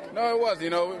it? No, it was.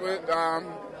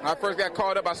 When I first got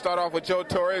called up, I started off with Joe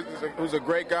Torre, who's a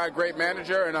great guy, great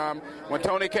manager. And when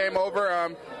Tony came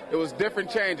over, it was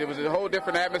different change. It was a whole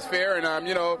different atmosphere. And,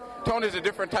 Tony's a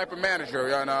different type of manager.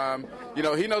 And,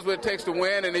 he knows what it takes to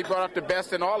win, and he brought out the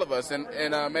best in all of us and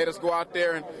made us go out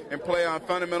there and play on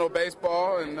fundamental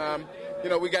baseball. And,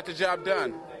 we got the job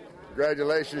done.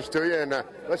 Congratulations to you, and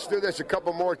let's do this a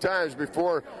couple more times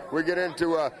before we get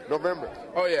into November.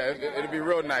 Oh, yeah, it'll be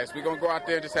real nice. We're going to go out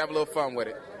there and just have a little fun with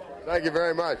it. Thank you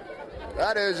very much.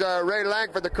 That is Ray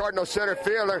Lankford, the Cardinal center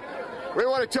fielder. We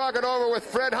want to talk it over with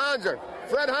Fred Hanser.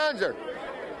 Fred Hanser.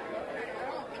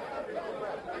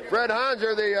 Fred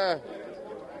Hanser,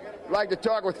 like to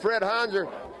talk with Fred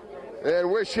Hanser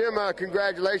and wish him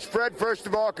congratulations. Fred, first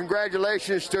of all,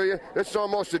 congratulations to you. It's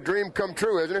almost a dream come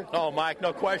true, isn't it? Oh, Mike,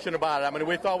 no question about it. I mean,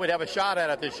 we thought we'd have a shot at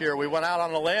it this year. We went out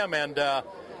on a limb, and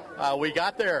we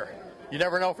got there. You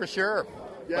never know for sure.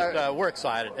 Yeah. But we're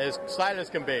excited as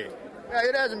can be. Yeah,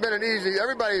 it hasn't been an easy.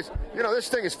 Everybody's, this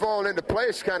thing is falling into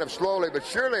place kind of slowly but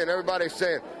surely, and everybody's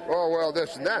saying, oh, well,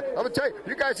 this and that. I'm going to tell you,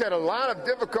 you guys had a lot of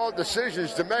difficult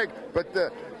decisions to make, but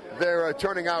they're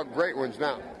turning out great ones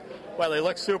now. Well, they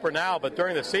look super now, but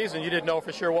during the season, you didn't know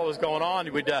for sure what was going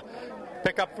on. We'd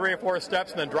pick up 3 or 4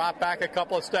 steps and then drop back a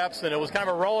couple of steps, and it was kind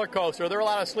of a roller coaster. There were a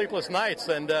lot of sleepless nights,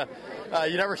 and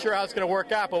you're never sure how it's going to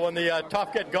work out. But when the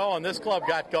tough get going, this club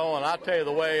got going. I'll tell you,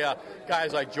 the way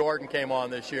guys like Jordan came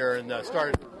on this year and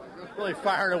started really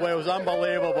firing away, it was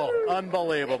unbelievable.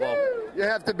 Unbelievable. You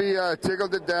have to be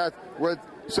tickled to death with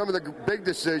some of the big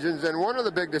decisions, and one of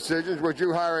the big decisions was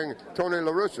you hiring Tony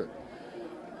La Russa.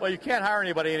 Well, you can't hire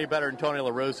anybody any better than Tony La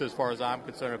Russa as far as I'm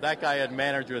concerned. If that guy had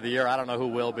manager of the year, I don't know who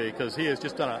will be, because he has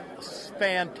just done a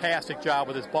fantastic job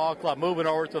with his ball club, moving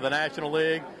over to the National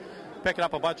League, picking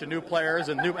up a bunch of new players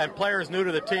and players new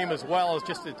to the team as well as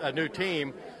just a new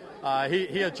team.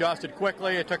 He adjusted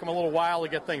quickly. It took him a little while to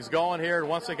get things going here, and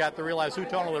once they got to realize who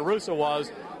Tony La Russa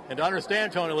was and to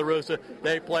understand Tony La Russa,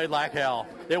 they played like hell.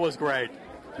 It was great.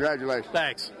 Congratulations.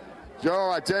 Thanks.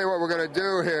 Joe, I tell you what we're going to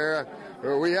do here.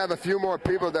 We have a few more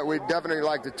people that we'd definitely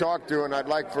like to talk to, and I'd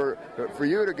like for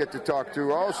you to get to talk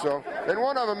to also. And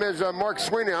one of them is Mark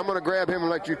Sweeney. I'm going to grab him and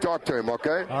let you talk to him,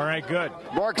 okay? All right, good.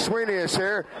 Mark Sweeney is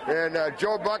here, and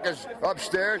Joe Buck is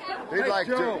upstairs. He'd like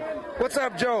Joe. What's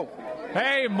up, Joe?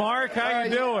 Hey, Mark, how you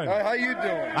doing? How you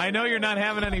doing? I know you're not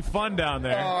having any fun down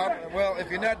there. Well,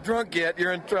 if you're not drunk yet,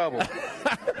 you're in trouble.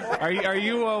 Are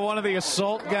you one of the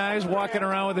assault guys walking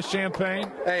around with the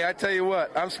champagne? Hey, I tell you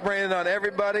what, I'm spraying it on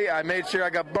everybody. I made sure I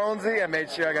got Bonesy. I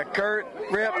made sure I got Kurt,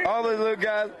 Rip, all those little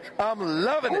guys. I'm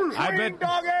loving it. I bet.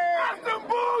 Doggy! That's some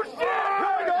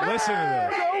bullshit! Listen to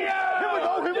this. Here we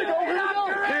go.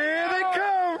 Here they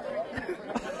come.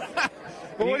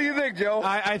 Well, what do you think, Joe?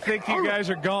 I think you guys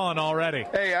are gone already.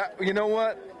 Hey, you know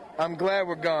what? I'm glad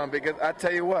we're gone, because I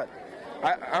tell you what,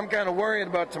 I'm kind of worried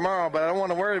about tomorrow, but I don't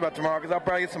want to worry about tomorrow because I'll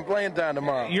probably get some playing time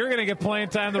tomorrow. You're going to get playing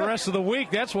time the rest of the week.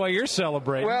 That's why you're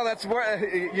celebrating. Well, that's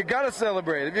why you got to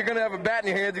celebrate. If you're going to have a bat in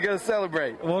your hands, you got to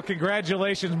celebrate. Well,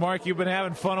 congratulations, Mark. You've been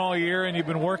having fun all year, and you've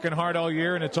been working hard all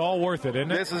year, and it's all worth it,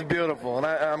 isn't it? This is beautiful, and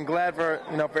I'm glad for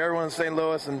everyone in St.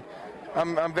 Louis, and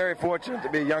I'm very fortunate to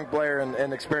be a young player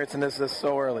and experiencing this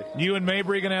so early. You and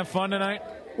Mabry going to have fun tonight?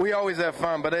 We always have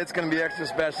fun, but it's going to be extra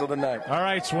special tonight. All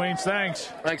right, Swains,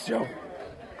 thanks. Thanks, Joe.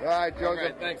 All right, Joe.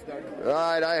 Right, thanks, Doug. All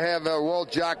right, I have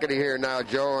Walt Jocketty here now,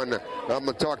 Joe, and I'm going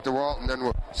to talk to Walt, and then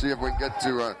we'll see if we can get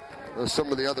to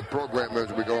some of the other programs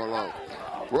as we go along.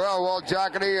 Well, Walt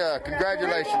Jocketty,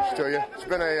 congratulations to you. It's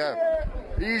been a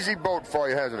easy boat for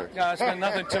you, hasn't it? No, it's been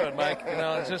nothing to it, Mike.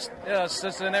 It's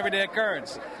just an everyday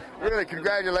occurrence. Really,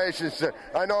 congratulations.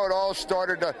 I know it all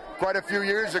started quite a few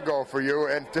years ago for you,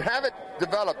 and to have it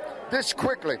develop this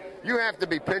quickly, you have to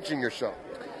be pinching yourself.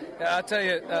 Yeah, I'll tell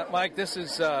you, Mike, this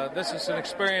is an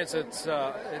experience that's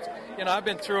I've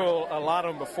been through a lot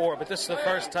of them before, but this is the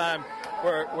first time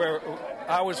where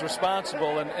I was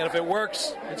responsible, and if it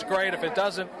works, it's great. If it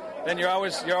doesn't, then you're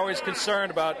always concerned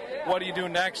about what do you do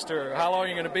next, or how long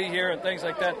you're going to be here, and things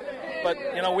like that. But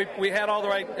we had all the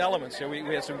right elements. We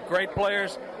had some great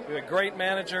players, we had a great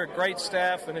manager, great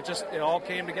staff, and it all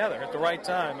came together at the right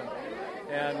time,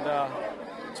 and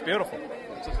it's beautiful.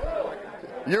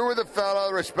 You were the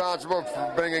fellow responsible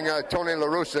for bringing Tony La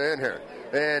Russa in here,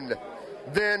 and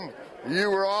then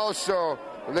you were also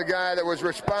the guy that was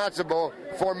responsible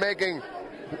for making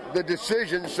the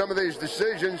decisions, some of these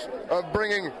decisions of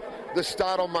bringing the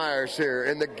Stottlemyers here,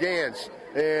 and the Gants,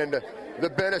 and the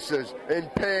Bennises,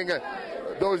 and paying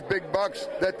those big bucks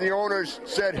that the owners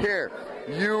said, here,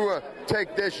 you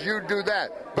take this, you do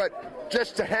that. But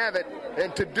just to have it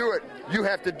and to do it, you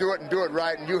have to do it and do it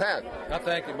right, and you have. Well,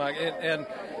 thank you, Mike. And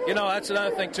that's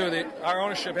another thing, too. Our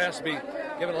ownership has to be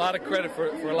given a lot of credit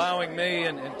for allowing me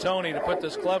and Tony to put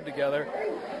this club together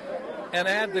and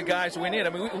add the guys we need. I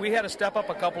mean, we had to step up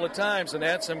a couple of times and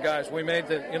add some guys. We made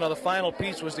the final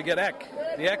piece was to get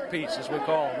the Eck piece, as we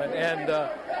call them.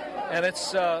 And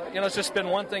it's it's just been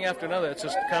one thing after another. It's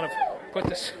just kind of put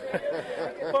this.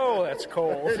 Oh, that's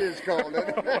cold. It is cold, isn't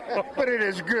it? But it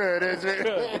is good, isn't it?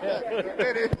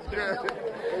 It is good.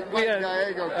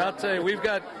 I'll tell you, we've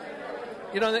got,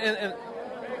 and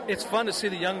it's fun to see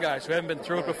the young guys who haven't been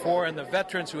through it before, and the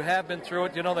veterans who have been through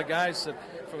it. The guys that,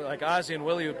 like Ozzie and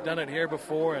Willie, who've done it here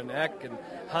before, and Eck and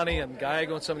Honey and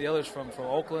Gallego and some of the others from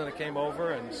Oakland that came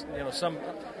over, and some.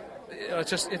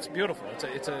 It's beautiful.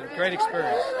 It's a great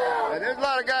experience. And there's a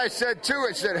lot of guys said too.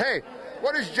 It said, "Hey,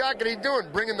 what is Jocketty doing?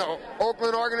 Bringing the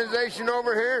Oakland organization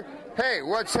over here? Hey,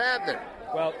 what's happening?"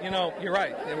 Well, you're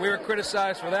right. And we were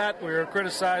criticized for that. We were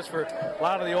criticized for a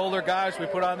lot of the older guys we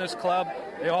put on this club.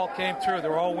 They all came through. They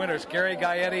were all winners. Gary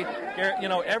Gaetti,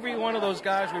 every one of those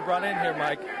guys we brought in here,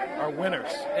 Mike, are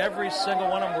winners. Every single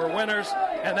one of them were winners,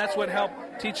 and that's what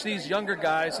helped teach these younger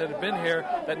guys that have been here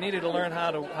that needed to learn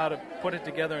how to put it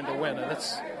together and to win. And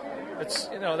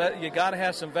that you got to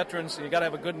have some veterans. You got to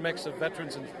have a good mix of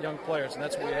veterans and young players, and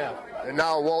that's what we have. And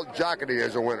now Walt Jocketty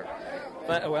is a winner.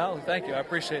 Well, thank you. I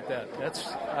appreciate that.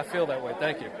 I feel that way.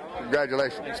 Thank you.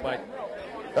 Congratulations. Thanks, Mike.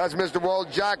 That's Mr. Walt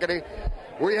Jocketty.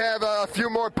 We have a few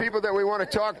more people that we want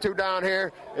to talk to down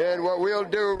here, and what we'll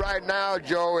do right now,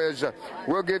 Joe, is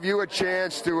we'll give you a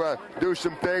chance to do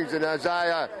some things. And as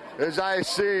I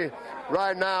see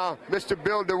right now, Mr.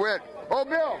 Bill DeWitt. Oh,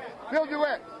 Bill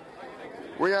DeWitt.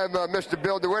 We have Mr.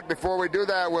 Bill DeWitt. Before we do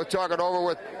that, we'll talk it over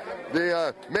with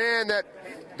the man that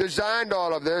designed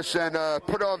all of this and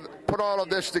put all of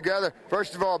this together.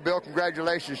 First of all, Bill,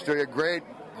 congratulations to you. Great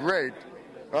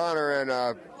honor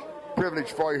and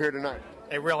privilege for you here tonight.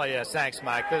 It really is. Thanks,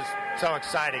 Mike. This is so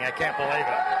exciting. I can't believe it.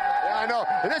 Yeah, I know.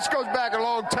 And this goes back a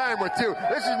long time with you.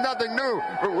 This is nothing new.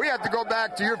 We have to go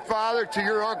back to your father, to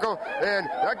your uncle, and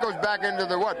that goes back into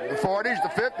the 40s, the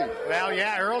 50s? Well,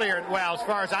 yeah, earlier. Well, as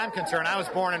far as I'm concerned, I was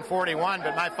born in 41,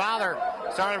 but my father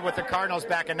started with the Cardinals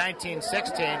back in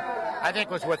 1916. I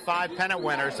think was with 5 pennant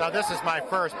winners. So this is my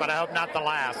first, but I hope not the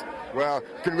last. Well,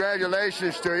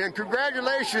 congratulations to you, and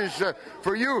congratulations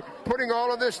for you putting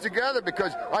all of this together,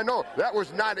 because I know that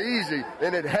was not easy,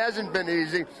 and it hasn't been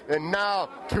easy. And now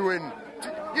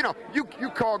you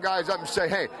call guys up and say,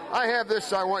 hey, I have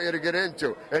this I want you to get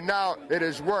into, and now it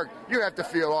has worked. You have to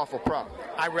feel awful proud.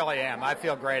 I really am. I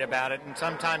feel great about it, and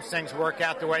sometimes things work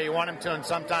out the way you want them to, and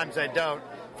sometimes they don't.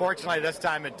 Fortunately, this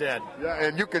time it did. Yeah,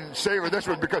 and you can savor this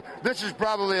one, because this is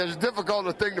probably as difficult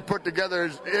a thing to put together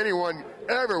as anyone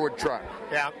ever would try.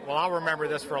 Yeah, well, I'll remember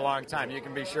this for a long time. You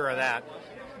can be sure of that.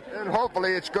 And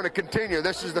hopefully it's going to continue.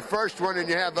 This is the first one, and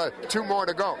you have 2 more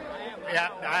to go. Yeah,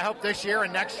 I hope this year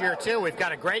and next year, too. We've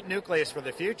got a great nucleus for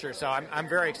the future, so I'm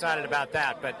very excited about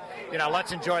that. But,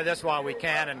 let's enjoy this while we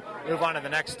can and move on to the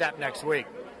next step next week.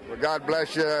 Well, God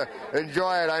bless you.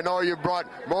 Enjoy it. I know you brought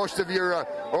most of your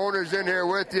owners in here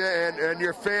with you and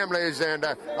your families, and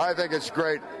I think it's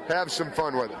great. Have some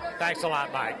fun with it. Thanks a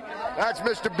lot, Mike. That's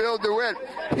Mr. Bill DeWitt.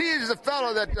 He's the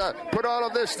fellow that put all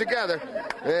of this together,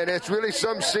 and it's really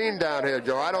some scene down here,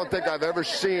 Joe. I don't think I've ever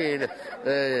seen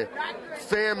a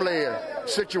family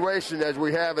situation as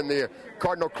we have in the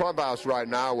Cardinal clubhouse right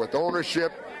now, with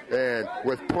ownership and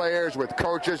with players, with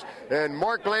coaches. And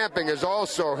Mark Lamping is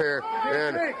also here,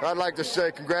 and I'd like to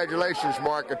say congratulations,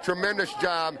 Mark. A tremendous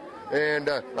job, and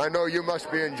I know you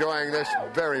must be enjoying this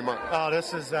very much. Oh,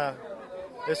 this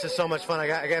is so much fun. I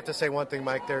have to say one thing,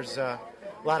 Mike. There's a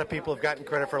lot of people have gotten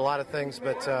credit for a lot of things,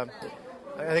 but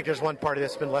I think there's one party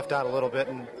that's been left out a little bit.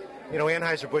 And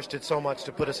Anheuser-Busch did so much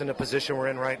to put us in the position we're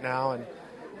in right now, and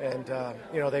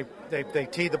they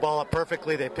teed the ball up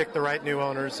perfectly. They picked the right new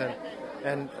owners,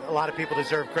 and a lot of people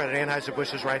deserve credit.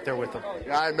 Anheuser-Busch is right there with them.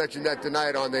 Yeah, I mentioned that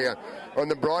tonight on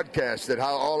the broadcast, that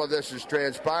how all of this has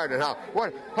transpired, and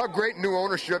how great new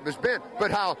ownership has been,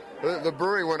 but how the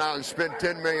brewery went out and spent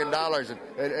 $10 million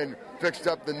and fixed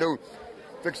up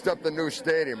the new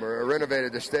stadium, or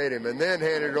renovated the stadium, and then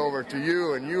handed it over to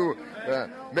you, and you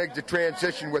make the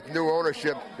transition with new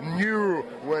ownership, and you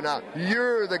went out.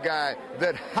 You're the guy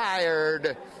that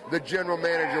hired the general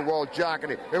manager, Walt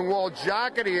Jocketty, and Walt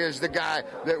Jocketty is the guy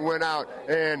that went out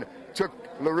and took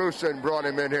La Russa and brought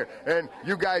him in here. And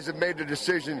you guys have made the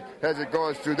decision as it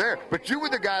goes through there, but you were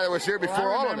the guy that was here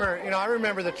before all of it. I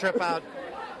remember the trip out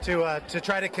to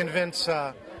try to convince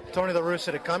Tony La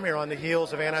Russa to come here on the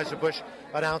heels of Anheuser-Busch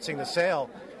announcing the sale,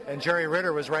 and Jerry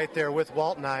Ritter was right there with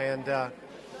Walt and I, and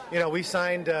we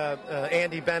signed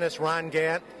Andy Bennis, Ron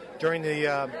Gant during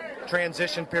the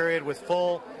transition period with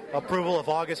full approval of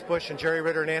August Busch and Jerry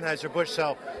Ritter and Anheuser-Busch.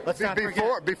 So let's not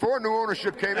forget. Before new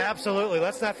ownership came in? Absolutely.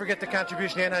 Let's not forget the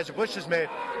contribution Anheuser-Busch has made.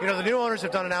 The new owners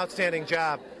have done an outstanding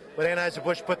job, but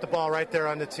Anheuser-Busch put the ball right there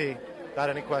on the tee, without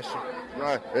any question.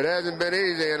 Right. It hasn't been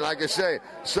easy, and like I say,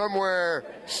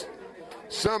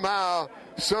 somehow,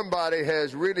 somebody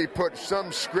has really put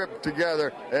some script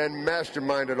together and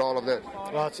masterminded all of this.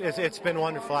 Well, it's been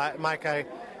wonderful, Mike.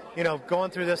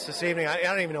 Going through this evening, I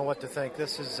don't even know what to think.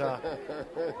 This is,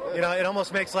 it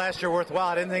almost makes last year worthwhile.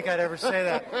 I didn't think I'd ever say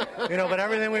that, but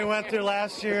everything we went through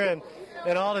last year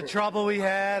and all the trouble we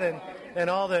had and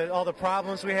all the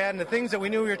problems we had and the things that we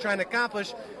knew we were trying to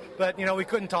accomplish, but we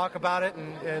couldn't talk about it,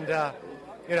 and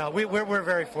we're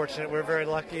very fortunate. We're very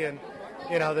lucky, and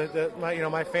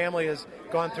my family has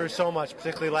gone through so much,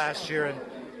 particularly last year,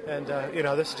 and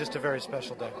this is just a very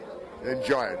special day.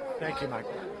 Enjoy it. Thank you, Mike.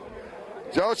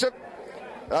 Joseph,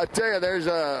 I tell you, there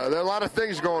are a lot of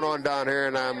things going on down here,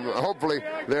 and hopefully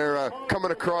they're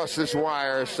coming across this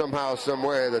wire somehow, some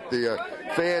way that the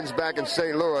fans back in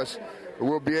St. Louis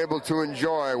will be able to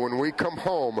enjoy when we come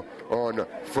home on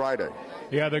Friday.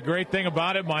 Yeah, the great thing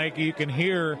about it, Mike, you can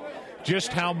hear just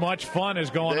how much fun is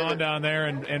going on down there,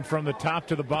 and from the top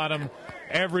to the bottom,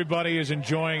 everybody is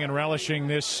enjoying and relishing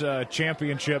this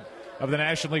championship of the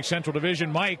National League Central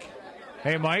Division. Mike.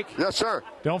 Hey, Mike. Yes, sir.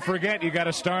 Don't forget, you got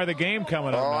a star of the game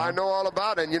coming up. Oh, now. I know all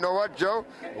about it. And you know what, Joe?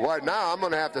 Right now, I'm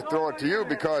going to have to throw it to you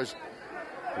because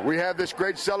we have this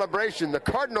great celebration. The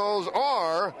Cardinals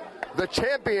are the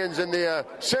champions in the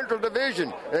Central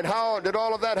Division. And how did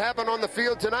all of that happen on the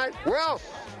field tonight? Well,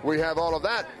 we have all of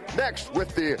that next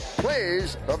with the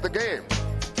plays of the game.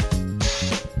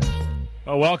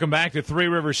 Well, welcome back to Three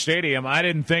Rivers Stadium. I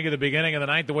didn't think at the beginning of the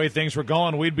night, the way things were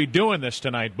going, we'd be doing this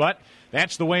tonight, but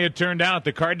that's the way it turned out.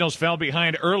 The Cardinals fell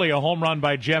behind early. A home run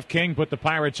by Jeff King put the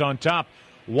Pirates on top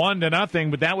 1-0,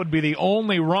 but that would be the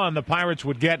only run the Pirates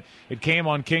would get. It came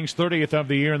on King's 30th of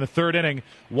the year in the third inning,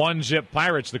 1-0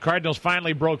 Pirates. The Cardinals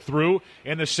finally broke through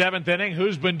in the seventh inning.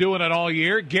 Who's been doing it all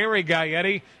year? Gary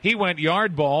Gaetti. He went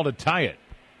yard ball to tie it.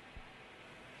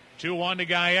 2-1 to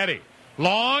Gaetti.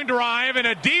 Long drive in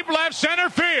a deep left center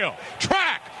field.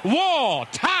 Track, wall,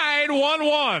 tied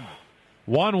 1-1.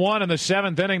 1-1 in the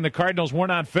seventh inning. The Cardinals were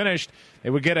not finished. They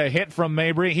would get a hit from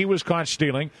Mabry. He was caught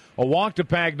stealing. A walk to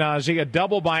Pagnazzi. A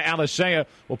double by Alicea.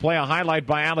 We'll play a highlight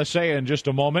by Alicea in just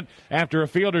a moment. After a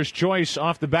fielder's choice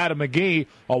off the bat of McGee,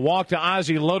 a walk to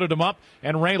Ozzie loaded him up,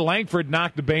 and Ray Langford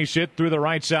knocked the base hit through the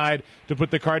right side to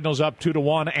put the Cardinals up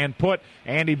 2-1 and put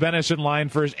Andy Bennis in line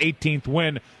for his 18th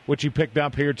win, which he picked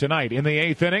up here tonight. In the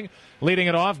eighth inning, leading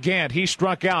it off, Gant. He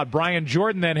struck out. Brian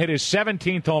Jordan then hit his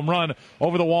 17th home run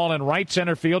over the wall in right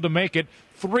center field to make it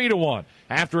 3-1.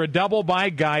 After a double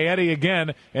by Gaetti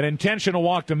again, an intentional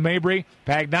walk to Mabry,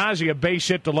 Pagnazzi a base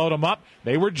hit to load him up.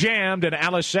 They were jammed, and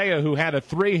Alicea, who had a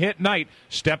 3-hit night,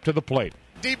 stepped to the plate.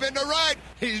 Deep into right.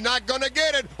 He's not going to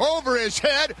get it. Over his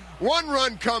head. One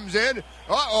run comes in.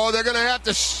 Uh-oh, they're going to have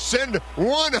to send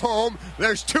one home.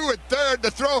 There's two at third.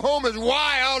 The throw home is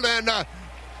wild, and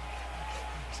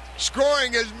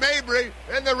scoring is Mabry,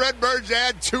 and the Redbirds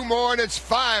add two more, and it's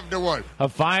 5-1. A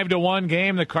 5-1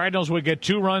 game. The Cardinals would get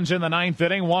 2 runs in the ninth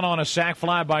inning, one on a sac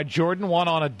fly by Jordan, one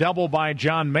on a double by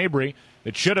John Mabry.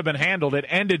 It should have been handled. It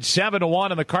ended 7-1,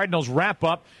 and the Cardinals wrap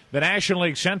up the National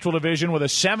League Central Division with a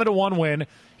 7-1 win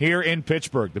here in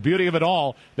Pittsburgh. The beauty of it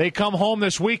all, they come home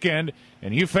this weekend,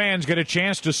 and you fans get a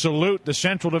chance to salute the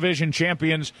Central Division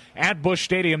champions at Busch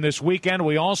Stadium this weekend.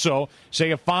 We also say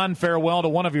a fond farewell to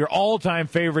one of your all-time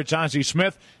favorites, Ozzie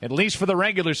Smith, at least for the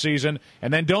regular season.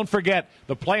 And then don't forget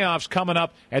the playoffs coming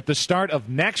up at the start of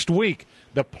next week.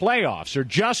 The playoffs are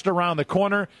just around the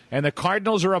corner, and the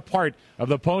Cardinals are a part of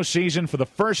the postseason for the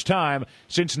first time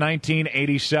since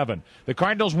 1987. The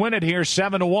Cardinals win it here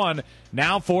 7-1.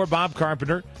 Now for Bob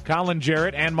Carpenter, Colin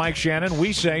Jarrett, and Mike Shannon,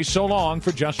 we say so long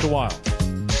for just a while.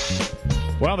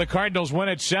 Well, the Cardinals win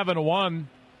it 7-1.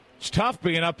 It's tough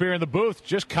being up here in the booth,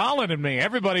 just Colin and me.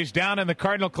 Everybody's down in the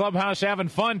Cardinal clubhouse having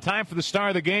fun. Time for the star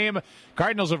of the game.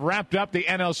 Cardinals have wrapped up the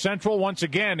NL Central. Once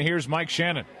again, here's Mike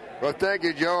Shannon. Well, thank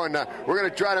you, Joe, and we're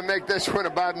going to try to make this one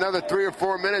about another 3 or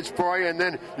 4 minutes for you, and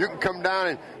then you can come down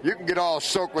and you can get all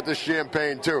soaked with the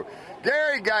champagne, too.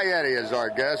 Gary Gaetti is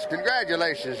our guest.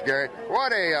 Congratulations, Gary.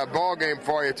 What a ball game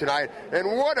for you tonight, and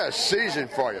what a season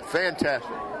for you.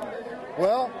 Fantastic.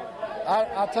 Well,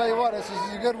 I'll tell you what, this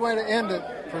is a good way to end it,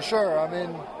 for sure. I mean,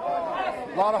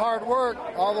 a lot of hard work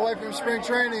all the way from spring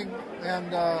training,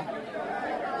 and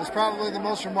it's probably the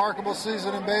most remarkable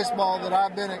season in baseball that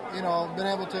I've been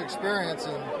able to experience.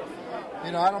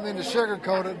 And, I don't mean to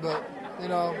sugarcoat it, but,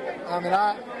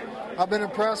 I've been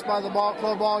impressed by the ball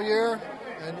club all year.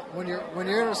 And when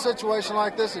you're in a situation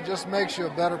like this, it just makes you a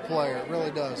better player. It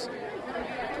really does.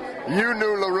 You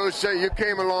knew La Russa. You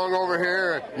came along over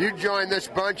here. You joined this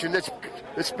bunch, and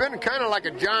it's been kind of like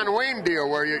a John Wayne deal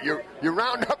where you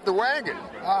round up the wagon.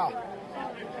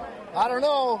 I don't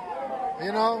know.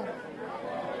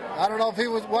 I don't know if he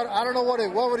was what. I don't know what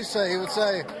would he say. He would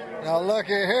say, "Now look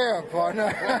here,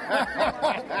 partner."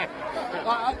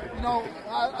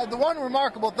 The one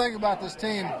remarkable thing about this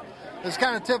team, this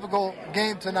kind of typical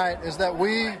game tonight, is that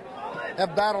we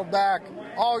have battled back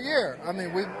all year. I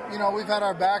mean, we've had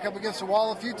our back up against the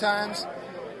wall a few times,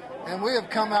 and we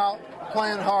have come out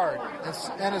playing hard.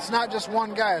 And it's not just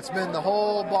one guy. It's been the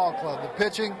whole ball club. The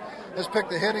pitching has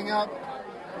picked the hitting up.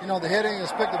 The hitting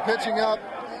has picked the pitching up.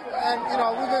 And,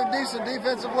 we've been decent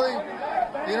defensively,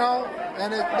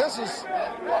 and this is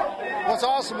what's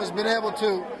awesome has been able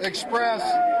to express,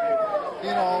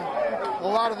 a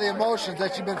lot of the emotions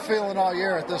that you've been feeling all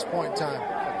year at this point in time.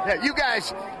 Yeah, you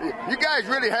guys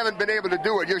really haven't been able to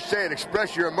do what you're saying,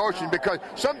 express your emotion, because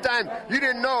sometimes you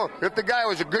didn't know if the guy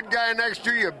was a good guy next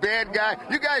to you, a bad guy.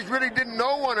 You guys really didn't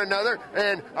know one another,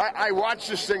 and I watched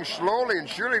this thing slowly and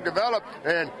surely develop,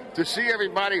 and to see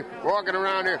everybody walking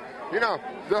around here,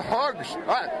 the hugs.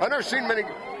 I've never seen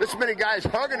this many guys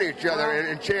hugging each other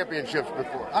in championships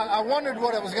before. I wondered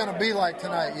what it was going to be like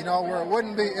tonight, where it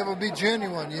would be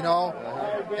genuine,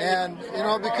 and,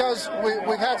 because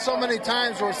we've had so many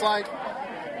times where it's like,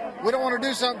 we don't want to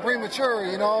do something premature,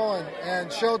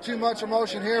 and show too much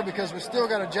emotion here because we still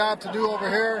got a job to do over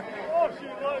here.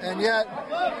 And yet,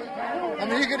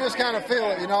 you can just kind of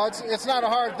feel it, It's not a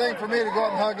hard thing for me to go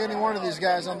up and hug any one of these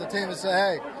guys on the team and say,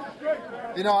 hey,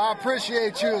 I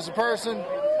appreciate you as a person.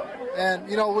 And,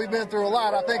 we've been through a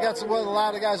lot. I think that's what a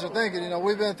lot of guys are thinking.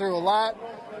 We've been through a lot,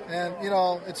 and,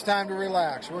 it's time to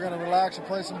relax. We're going to relax and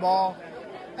play some ball.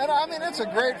 And, it's a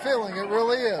great feeling. It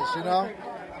really is,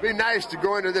 It'd be nice to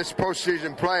go into this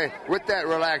postseason play with that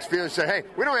relaxed feeling and say, hey,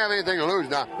 we don't have anything to lose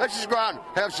now. Let's just go out and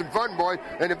have some fun, boys.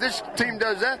 And if this team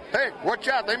does that, hey, watch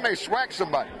out. They may swack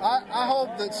somebody. I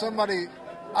hope that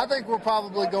I think we'll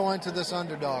probably go into this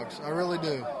underdogs. I really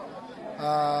do.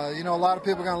 A lot of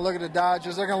people are going to look at the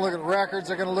Dodgers. They're going to look at records.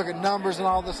 They're going to look at numbers and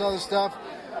all this other stuff.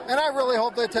 And I really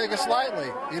hope they take us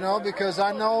lightly, because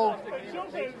I know,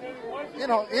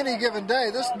 any given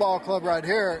day, this ball club right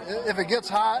here, if it gets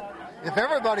hot, if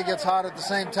everybody gets hot at the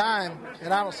same time,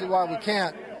 and I don't see why we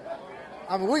can't,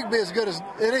 we can be as good as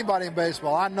anybody in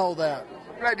baseball. I know that.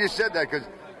 I'm glad you said that, because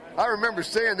I remember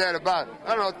saying that about,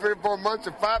 3 or 4 months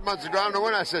or 5 months ago. I don't know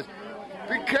when I said,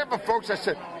 be careful, folks. I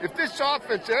said, if this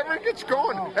offense ever gets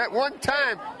going at one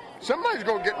time, somebody's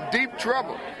going to get in deep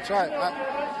trouble. That's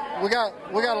right. We got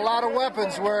a lot of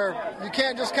weapons where you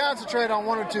can't just concentrate on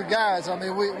one or two guys.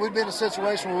 We'd be in a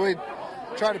situation where we'd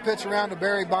try to pitch around to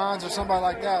Barry Bonds or somebody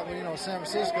like that, San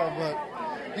Francisco. But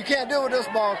you can't do it with this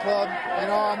ball club.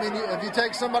 If you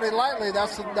take somebody lightly,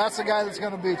 that's the guy that's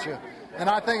going to beat you. And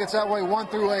I think it's that way 1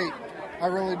 through 8. I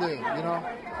really do.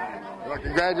 Well,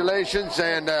 congratulations,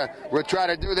 and we'll try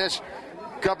to do this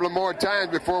a couple of more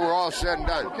times before we're all said and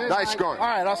done. Okay, nice scoring. All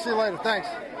right, I'll see you later. Thanks.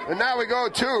 And now we go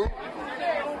to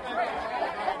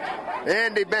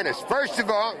Andy Bennis. First of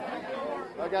all,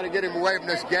 I got to get him away from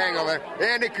this gang over there.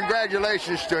 Andy,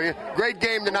 congratulations to you. Great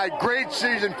game tonight. Great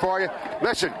season for you.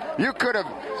 Listen, you could have.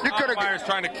 Myers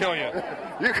trying to kill you.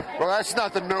 Well, that's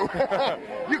nothing new.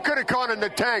 You could have gone in the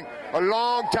tank a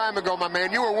long time ago, my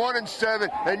man. You were 1-7,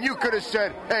 and you could have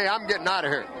said, "Hey, I'm getting out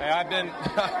of here." Hey, I've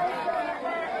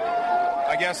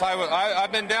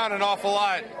been down an awful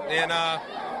lot, and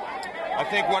I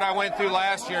think what I went through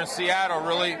last year in Seattle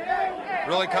really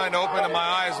kind of opened my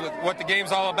eyes with what the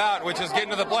game's all about, which is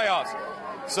getting to the playoffs.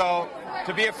 So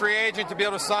to be a free agent, to be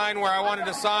able to sign where I wanted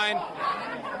to sign,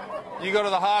 you go to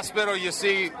the hospital, you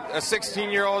see a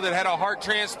 16-year-old that had a heart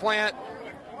transplant.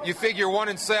 You figure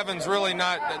 1-7's really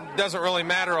doesn't really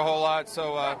matter a whole lot.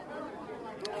 So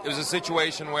it was a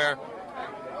situation where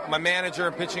my manager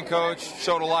and pitching coach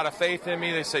showed a lot of faith in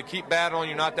me. They said, keep battling,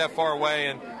 you're not that far away.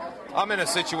 And I'm in a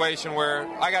situation where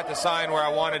I got to sign where I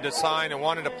wanted to sign and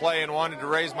wanted to play and wanted to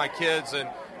raise my kids and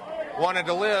wanted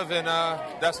to live. And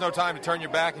that's no time to turn your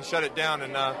back and shut it down.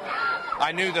 And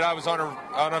I knew that I was on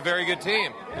a very good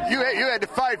team. You had to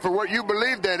fight for what you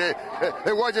believed in. It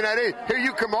wasn't that easy. Here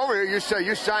you come over here, you say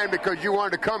you signed because you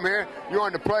wanted to come here, you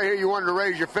wanted to play here, you wanted to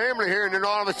raise your family here, and then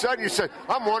all of a sudden you said,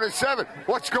 I'm 1-7.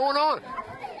 What's going on?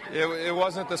 It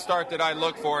wasn't the start that I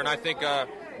looked for, and I think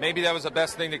maybe that was the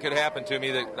best thing that could happen to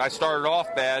me, that I started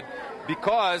off bad,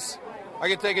 because I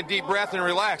could take a deep breath and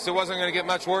relax. It wasn't going to get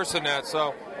much worse than that.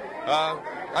 So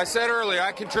I said earlier,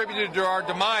 I contributed to our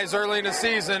demise early in the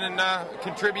season and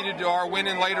contributed to our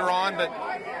winning later on, but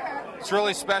it's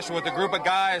really special with a group of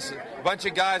guys, a bunch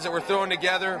of guys that were thrown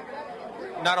together.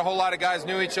 Not a whole lot of guys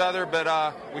knew each other,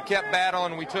 but we kept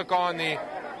battling. We took on the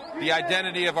the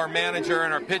identity of our manager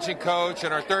and our pitching coach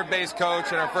and our third base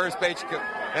coach and our first base coach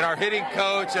and our hitting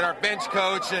coach and our bench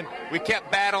coach, and we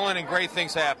kept battling and great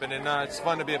things happened, and it's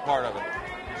fun to be a part of it.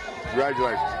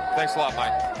 Congratulations. Thanks a lot,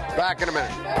 Mike. Back in a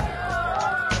minute.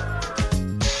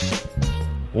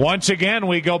 Once again,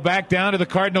 we go back down to the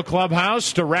Cardinal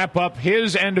clubhouse to wrap up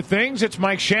his end of things. It's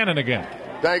Mike Shannon again.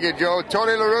 Thank you, Joe.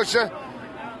 Tony La Russa,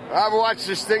 I've watched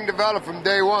this thing develop from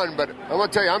day one, but I'm going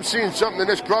to tell you, I'm seeing something in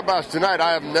this clubhouse tonight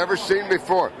I have never seen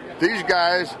before. These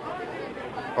guys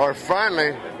are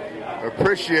finally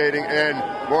appreciating and,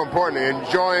 more importantly,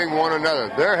 enjoying one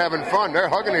another. They're having fun. They're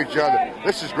hugging each other.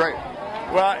 This is great.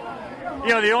 Well,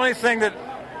 the only thing that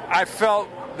I felt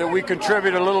that we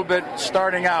contributed a little bit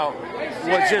starting out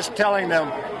was just telling them,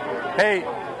 hey,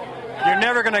 you're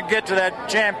never going to get to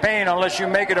that champagne unless you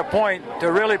make it a point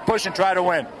to really push and try to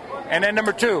win. And then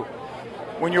number two,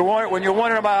 when you're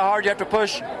wondering about how hard you have to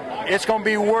push, it's going to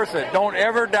be worth it. Don't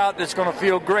ever doubt that it's going to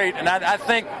feel great. And I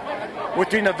think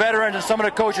between the veterans and some of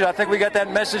the coaches, I think we got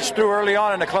that message through early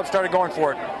on, and the club started going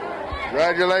for it.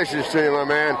 Congratulations to you, my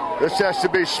man. This has to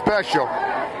be special.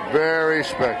 Very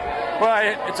special.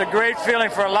 Well, it's a great feeling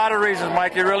for a lot of reasons,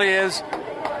 Mike. It really is.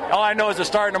 All I know is that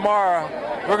starting tomorrow,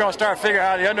 we're going to start figuring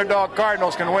out how the underdog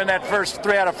Cardinals can win that first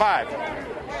 3 out of 5.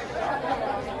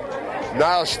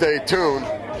 Now stay tuned.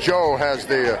 Joe has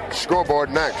the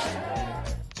scoreboard next.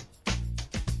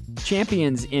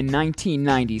 Champions in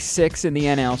 1996 in the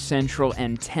NL Central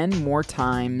and 10 more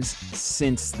times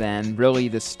since then. Really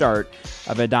the start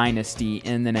of a dynasty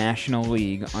in the National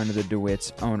League under the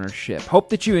DeWitt's ownership. Hope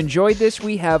that you enjoyed this.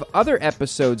 We have other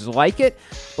episodes like it,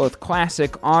 both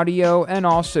classic audio and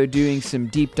also doing some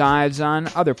deep dives on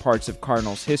other parts of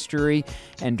Cardinals history.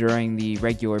 And during the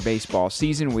regular baseball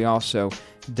season, we also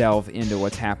delve into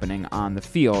what's happening on the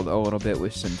field a little bit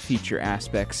with some feature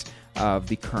aspects of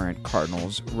the current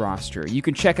Cardinals roster. You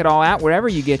can check it all out wherever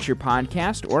you get your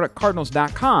podcast or at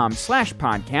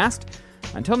cardinals.com/podcast.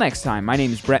 Until next time, my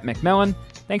name is Brett McMillan.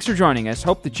 Thanks for joining us.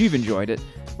 Hope that you've enjoyed it.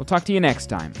 We'll talk to you next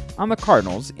time on the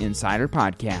Cardinals Insider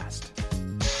Podcast.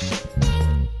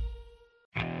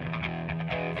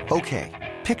 Okay,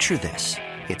 picture this.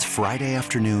 It's Friday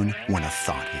afternoon when a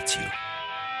thought hits you.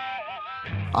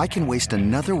 I can waste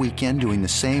another weekend doing the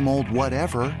same old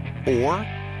whatever, or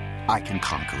I can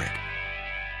conquer it.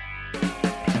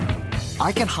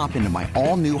 I can hop into my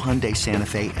all-new Hyundai Santa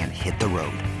Fe and hit the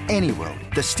road. Any road.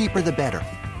 The steeper, the better.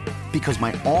 Because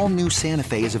my all-new Santa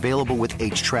Fe is available with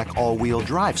H-Track all-wheel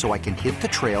drive, so I can hit the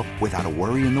trail without a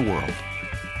worry in the world.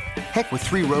 Heck, with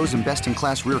 3 rows and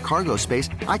best-in-class rear cargo space,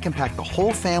 I can pack the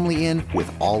whole family in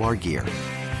with all our gear.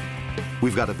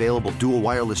 We've got available dual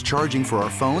wireless charging for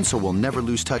our phones, so we'll never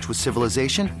lose touch with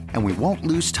civilization, and we won't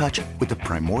lose touch with the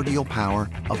primordial power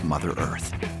of Mother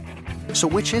Earth. So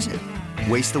which is it?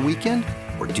 Waste the weekend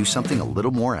or do something a little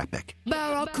more epic?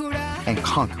 And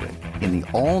conquer it in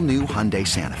the all-new Hyundai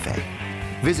Santa Fe.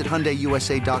 Visit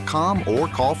HyundaiUSA.com or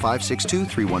call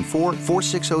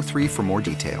 562-314-4603 for more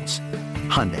details.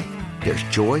 Hyundai, there's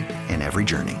joy in every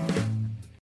journey.